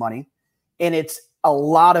costs money and it's a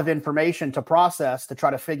lot of information to process to try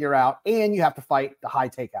to figure out. And you have to fight the high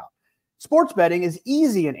takeout. Sports betting is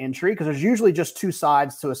easy in entry because there's usually just 2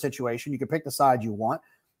 sides to a situation. You can pick the side you want,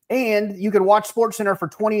 and you can watch SportsCenter for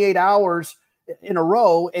 28 hours in a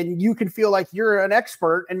row and you can feel like you're an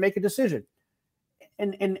expert and make a decision.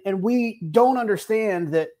 And we don't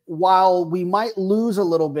understand that while we might lose a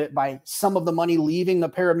little bit by some of the money leaving the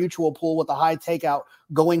pari-mutuel pool with the high takeout,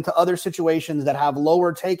 going to other situations that have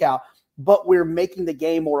lower takeout, but we're making the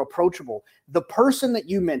game more approachable. The person that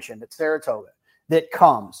you mentioned at Saratoga that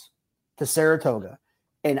comes to Saratoga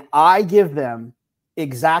and I give them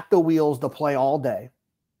exacta wheels to play all day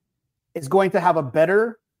is going to have a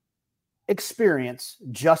better experience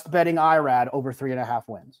just betting IRAD over 3.5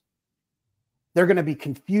 wins. They're going to be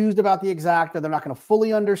confused about the exacta. They're not going to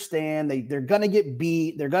fully understand. They're going to get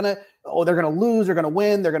beat. They're going to lose. They're going to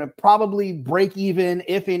win. They're going to probably break even,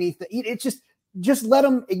 if anything. It's just let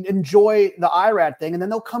them enjoy the IRAD thing. And then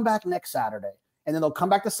they'll come back next Saturday. And then they'll come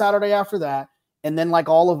back the Saturday after that. And then like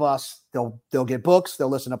all of us, they'll get books. They'll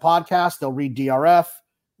listen to podcasts. They'll read DRF.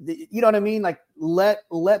 You know what I mean? Like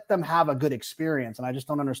let them have a good experience. And I just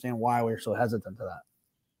don't understand why we're so hesitant to that.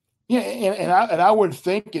 Yeah. And I would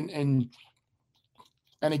think,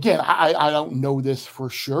 and again, I don't know this for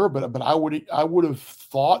sure, but I would have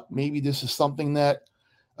thought maybe this is something that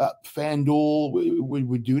FanDuel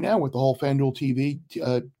would do now with the whole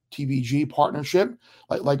FanDuel TVG partnership.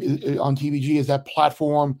 Like on TVG, is that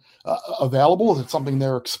platform available? Is it something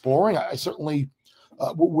they're exploring? I certainly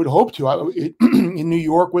would hope to. In New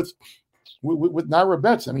York with Naira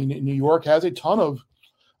Bets, I mean, New York has a ton of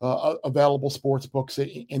available sports books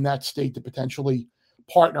in that state to potentially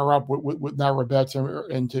partner up with Naira Bets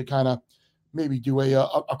and to kind of maybe do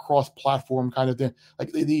a cross-platform kind of thing.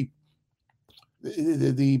 Like the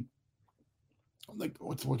like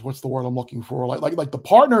what's the word I'm looking for? Like the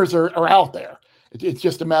partners are out there. It's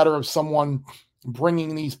just a matter of someone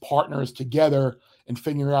bringing these partners together and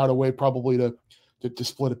figuring out a way probably to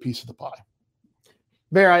split a piece of the pie.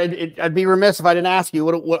 Bear, I'd be remiss if I didn't ask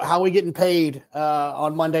you how are we getting paid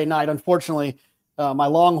on Monday night. Unfortunately, my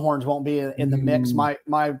Longhorns won't be in the mix.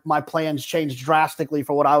 My plans changed drastically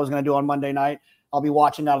for what I was going to do on Monday night. I'll be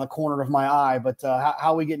watching out of the corner of my eye. But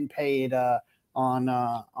how are we getting paid on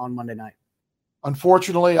Monday night?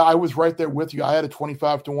 Unfortunately, I was right there with you. I had a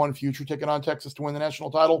 25-1 future ticket on Texas to win the national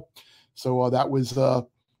title. So that was a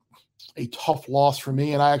tough loss for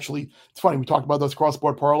me. And it's funny, we talked about those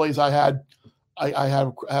cross-board parlays. I had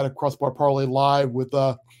a cross-board parlay live with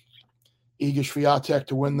Iga Swiatek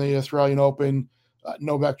to win the Australian Open,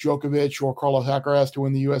 Novak Djokovic or Carlos Alcaraz to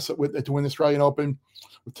win the to win the Australian Open,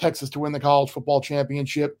 with Texas to win the college football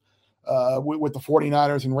championship, with the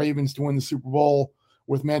 49ers and Ravens to win the Super Bowl,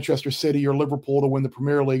 with Manchester City or Liverpool to win the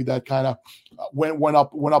Premier League. That kind of went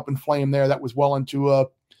up in flame there. That was well into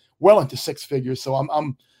six figures. So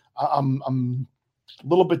I'm a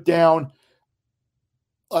little bit down.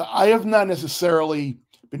 I have not necessarily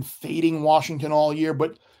been fading Washington all year,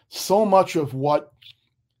 but so much of what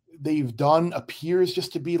they've done appears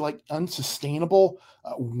just to be like unsustainable.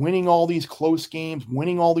 Winning all these close games,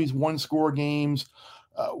 winning all these one-score games,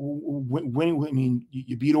 winning. I mean,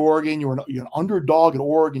 you beat Oregon. You're an underdog at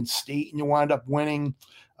Oregon State, and you wind up winning.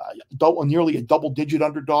 Nearly a double-digit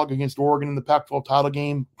underdog against Oregon in the Pac-12 title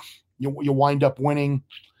game. You wind up winning.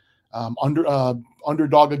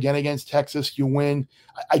 Underdog again against Texas. You win.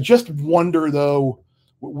 I just wonder though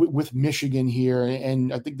with Michigan here,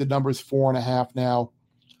 and I think the number is 4.5 now.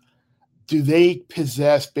 Do they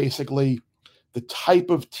possess basically the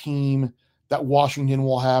type of team that Washington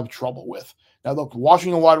will have trouble with? Now, look,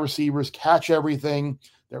 Washington wide receivers catch everything.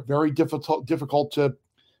 They're very difficult to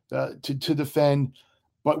defend.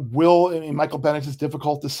 But Michael Penix is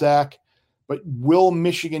difficult to sack. But will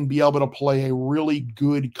Michigan be able to play a really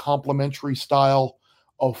good complementary style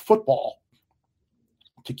of football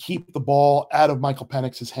to keep the ball out of Michael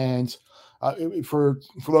Penix's hands? For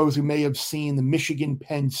those who may have seen the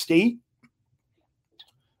Michigan-Penn State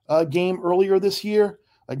game earlier this year,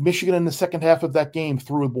 like Michigan in the second half of that game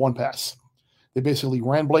threw with one pass. They basically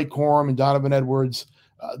ran Blake Corum and Donovan Edwards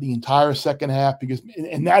the entire second half because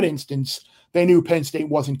in that instance, they knew Penn State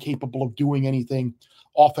wasn't capable of doing anything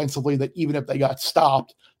offensively, that even if they got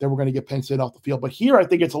stopped, they were going to get Penn State off the field. But here, I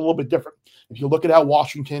think it's a little bit different. If you look at how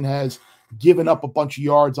Washington has given up a bunch of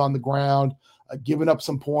yards on the ground, given up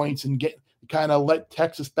some points, and kind of let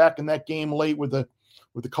Texas back in that game late with a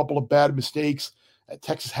couple of bad mistakes.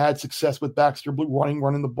 Texas had success with Baxter Blue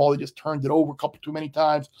running the ball. They just turned it over a couple too many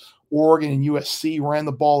times. Oregon and USC ran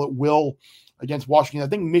the ball at will against Washington. I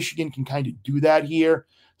think Michigan can kind of do that here.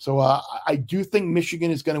 So I do think Michigan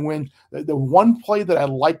is going to win. The one play that I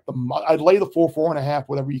like I'd lay the 4.5,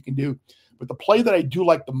 whatever you can do. But the play that I do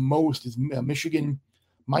like the most is Michigan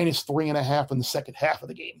minus 3.5 in the second half of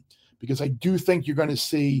the game, because I do think you're going to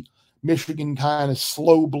see Michigan kind of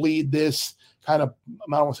slow bleed this, kind of,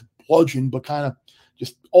 I don't want to say bludgeon, but kind of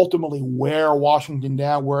just ultimately wear Washington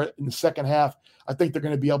down, where in the second half, I think they're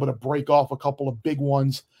going to be able to break off a couple of big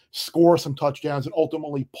ones, score some touchdowns, and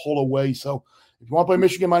ultimately pull away. So if you want to play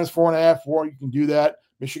Michigan minus 4.5, you can do that.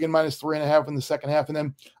 Michigan minus 3.5 in the second half. And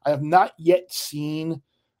then I have not yet seen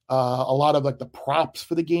a lot of like the props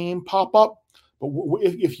for the game pop up. But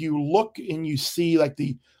if you look and you see like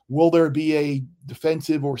will there be a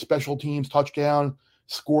defensive or special teams touchdown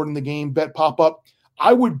scored in the game bet pop up,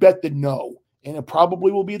 I would bet that no. And it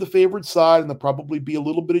probably will be the favored side, and there'll probably be a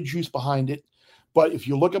little bit of juice behind it. But if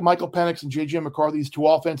you look at Michael Penix and J.J. McCarthy's two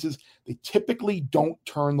offenses, they typically don't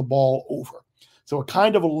turn the ball over. So it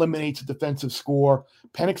kind of eliminates a defensive score.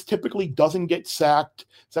 Penix typically doesn't get sacked.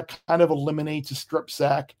 So that kind of eliminates a strip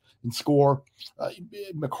sack and score.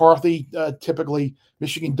 McCarthy, typically,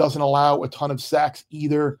 Michigan doesn't allow a ton of sacks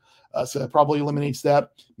either. So that probably eliminates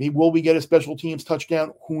that. Maybe will we get a special teams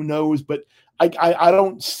touchdown? Who knows? But I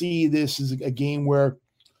don't see this as a game where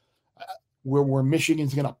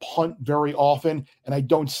Michigan's going to punt very often. And I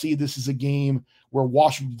don't see this as a game where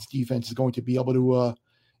Washington's defense is going to be able to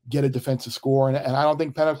get a defensive score. And I don't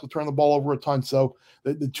think Penix will turn the ball over a ton. So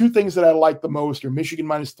the two things that I like the most are Michigan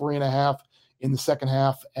minus 3.5 in the second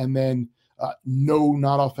half, and then no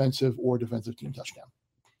non-offensive or defensive team touchdown.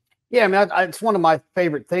 Yeah, I mean, it's one of my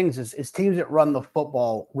favorite things is teams that run the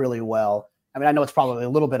football really well. I mean, I know it's probably a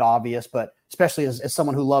little bit obvious, but especially as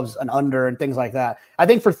someone who loves an under and things like that, I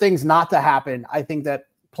think for things not to happen, I think that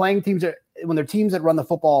playing teams when they're teams that run the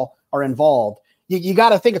football are involved, you got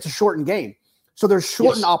to think it's a shortened game. So there's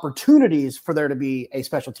shortened opportunities for there to be a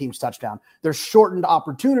special teams touchdown. There's shortened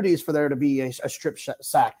opportunities for there to be a strip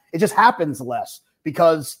sack. It just happens less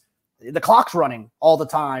because the clock's running all the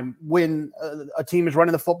time when a team is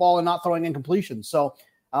running the football and not throwing incompletions. So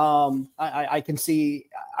I can see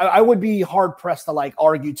I would be hard pressed to like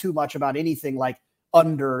argue too much about anything like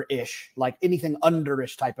under-ish, like anything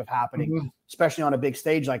under-ish type of happening, especially on a big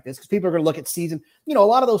stage like this, because people are going to look at season. You know, a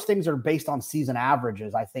lot of those things are based on season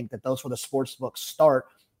averages. I think that those where the sports books start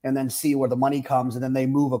and then see where the money comes and then they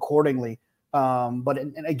move accordingly. But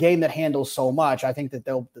in a game that handles so much, I think that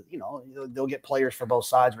they'll get players for both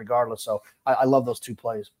sides regardless. So I love those two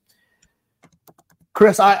plays.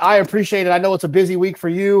 Chris, I appreciate it. I know it's a busy week for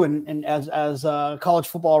you, and as college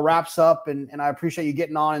football wraps up, and I appreciate you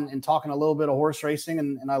getting on and talking a little bit of horse racing,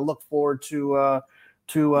 and I look forward to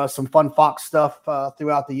some fun Fox stuff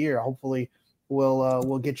throughout the year. Hopefully,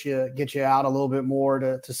 we'll get you out a little bit more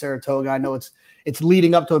to Saratoga. I know it's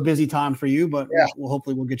leading up to a busy time for you, but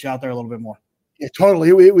hopefully we'll get you out there a little bit more. Yeah, totally.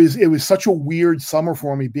 It was such a weird summer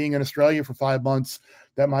for me being in Australia for 5 months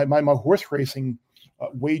that my horse racing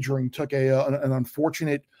wagering took an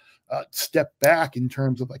unfortunate step back in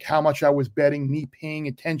terms of like how much I was betting, me paying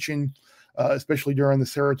attention, especially during the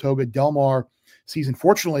Saratoga Del Mar season.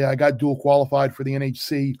 Fortunately, I got dual qualified for the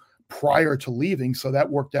NHC prior to leaving, so that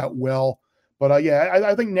worked out well. But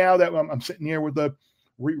I think now that I'm sitting here with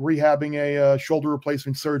rehabbing a shoulder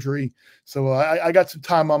replacement surgery, so I got some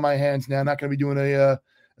time on my hands now. Not going to be doing a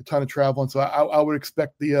ton of traveling, so I would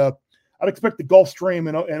expect the Gulf Stream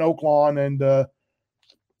and Oaklawn and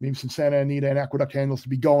maybe some Santa Anita and Aqueduct handles to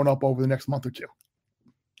be going up over the next month or two.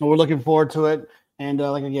 Well, we're looking forward to it. And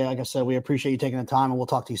like I said, we appreciate you taking the time, and we'll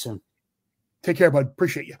talk to you soon. Take care, bud.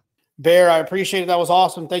 Appreciate you. Bear, I appreciate it. That was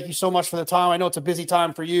awesome. Thank you so much for the time. I know it's a busy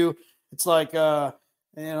time for you. It's like,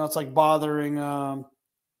 it's like bothering, the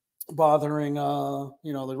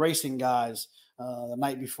racing guys the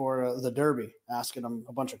night before the Derby, asking them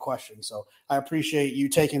a bunch of questions. So I appreciate you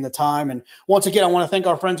taking the time. And once again, I want to thank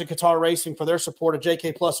our friends at Qatar Racing for their support of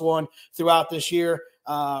JK+1 throughout this year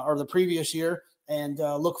or the previous year, and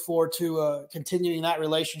look forward to continuing that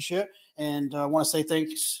relationship. And I want to say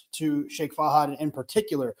thanks to Sheikh Fahad in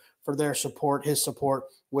particular for their support, his support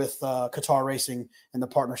with Qatar Racing and the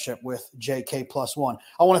partnership with JK+1.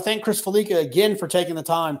 I want to thank Chris Fallica again for taking the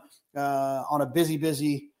time on a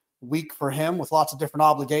busy week for him with lots of different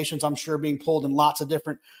obligations, I'm sure, being pulled in lots of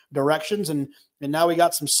different directions. And now we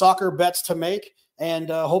got some soccer bets to make and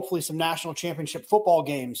hopefully some national championship football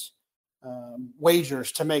games,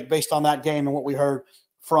 wagers to make based on that game and what we heard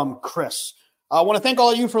from Chris. I want to thank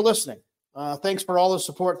all of you for listening. Thanks for all the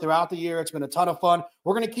support throughout the year. It's been a ton of fun.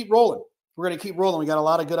 We're going to keep rolling. We got a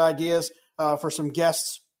lot of good ideas for some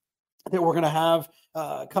guests that we're going to have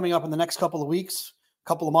coming up in the next couple of weeks,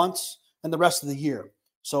 couple of months, and the rest of the year.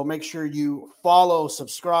 So make sure you follow,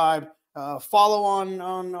 subscribe, follow on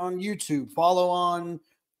YouTube, follow on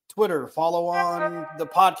Twitter, follow on the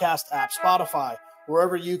podcast app, Spotify,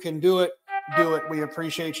 wherever you can do it. We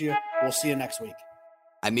appreciate you. We'll see you next week.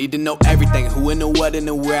 I need to know everything, who and the what and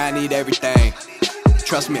the where, I need everything.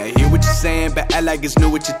 Trust me, I hear what you're saying, but act like it's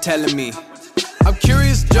new what you're telling me. I'm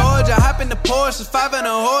curious, George, I hop in the Porsche, 5 and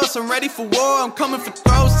a horse, I'm ready for war, I'm coming for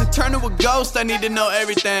throats, to turn to a ghost, I need to know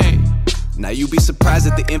everything. Now you be surprised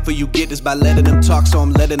at the info you get is by letting them talk, so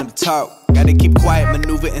I'm letting them talk. Gotta keep quiet,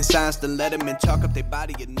 maneuver in silence, to let them in, talk up their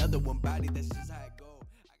body, another one body, that's just how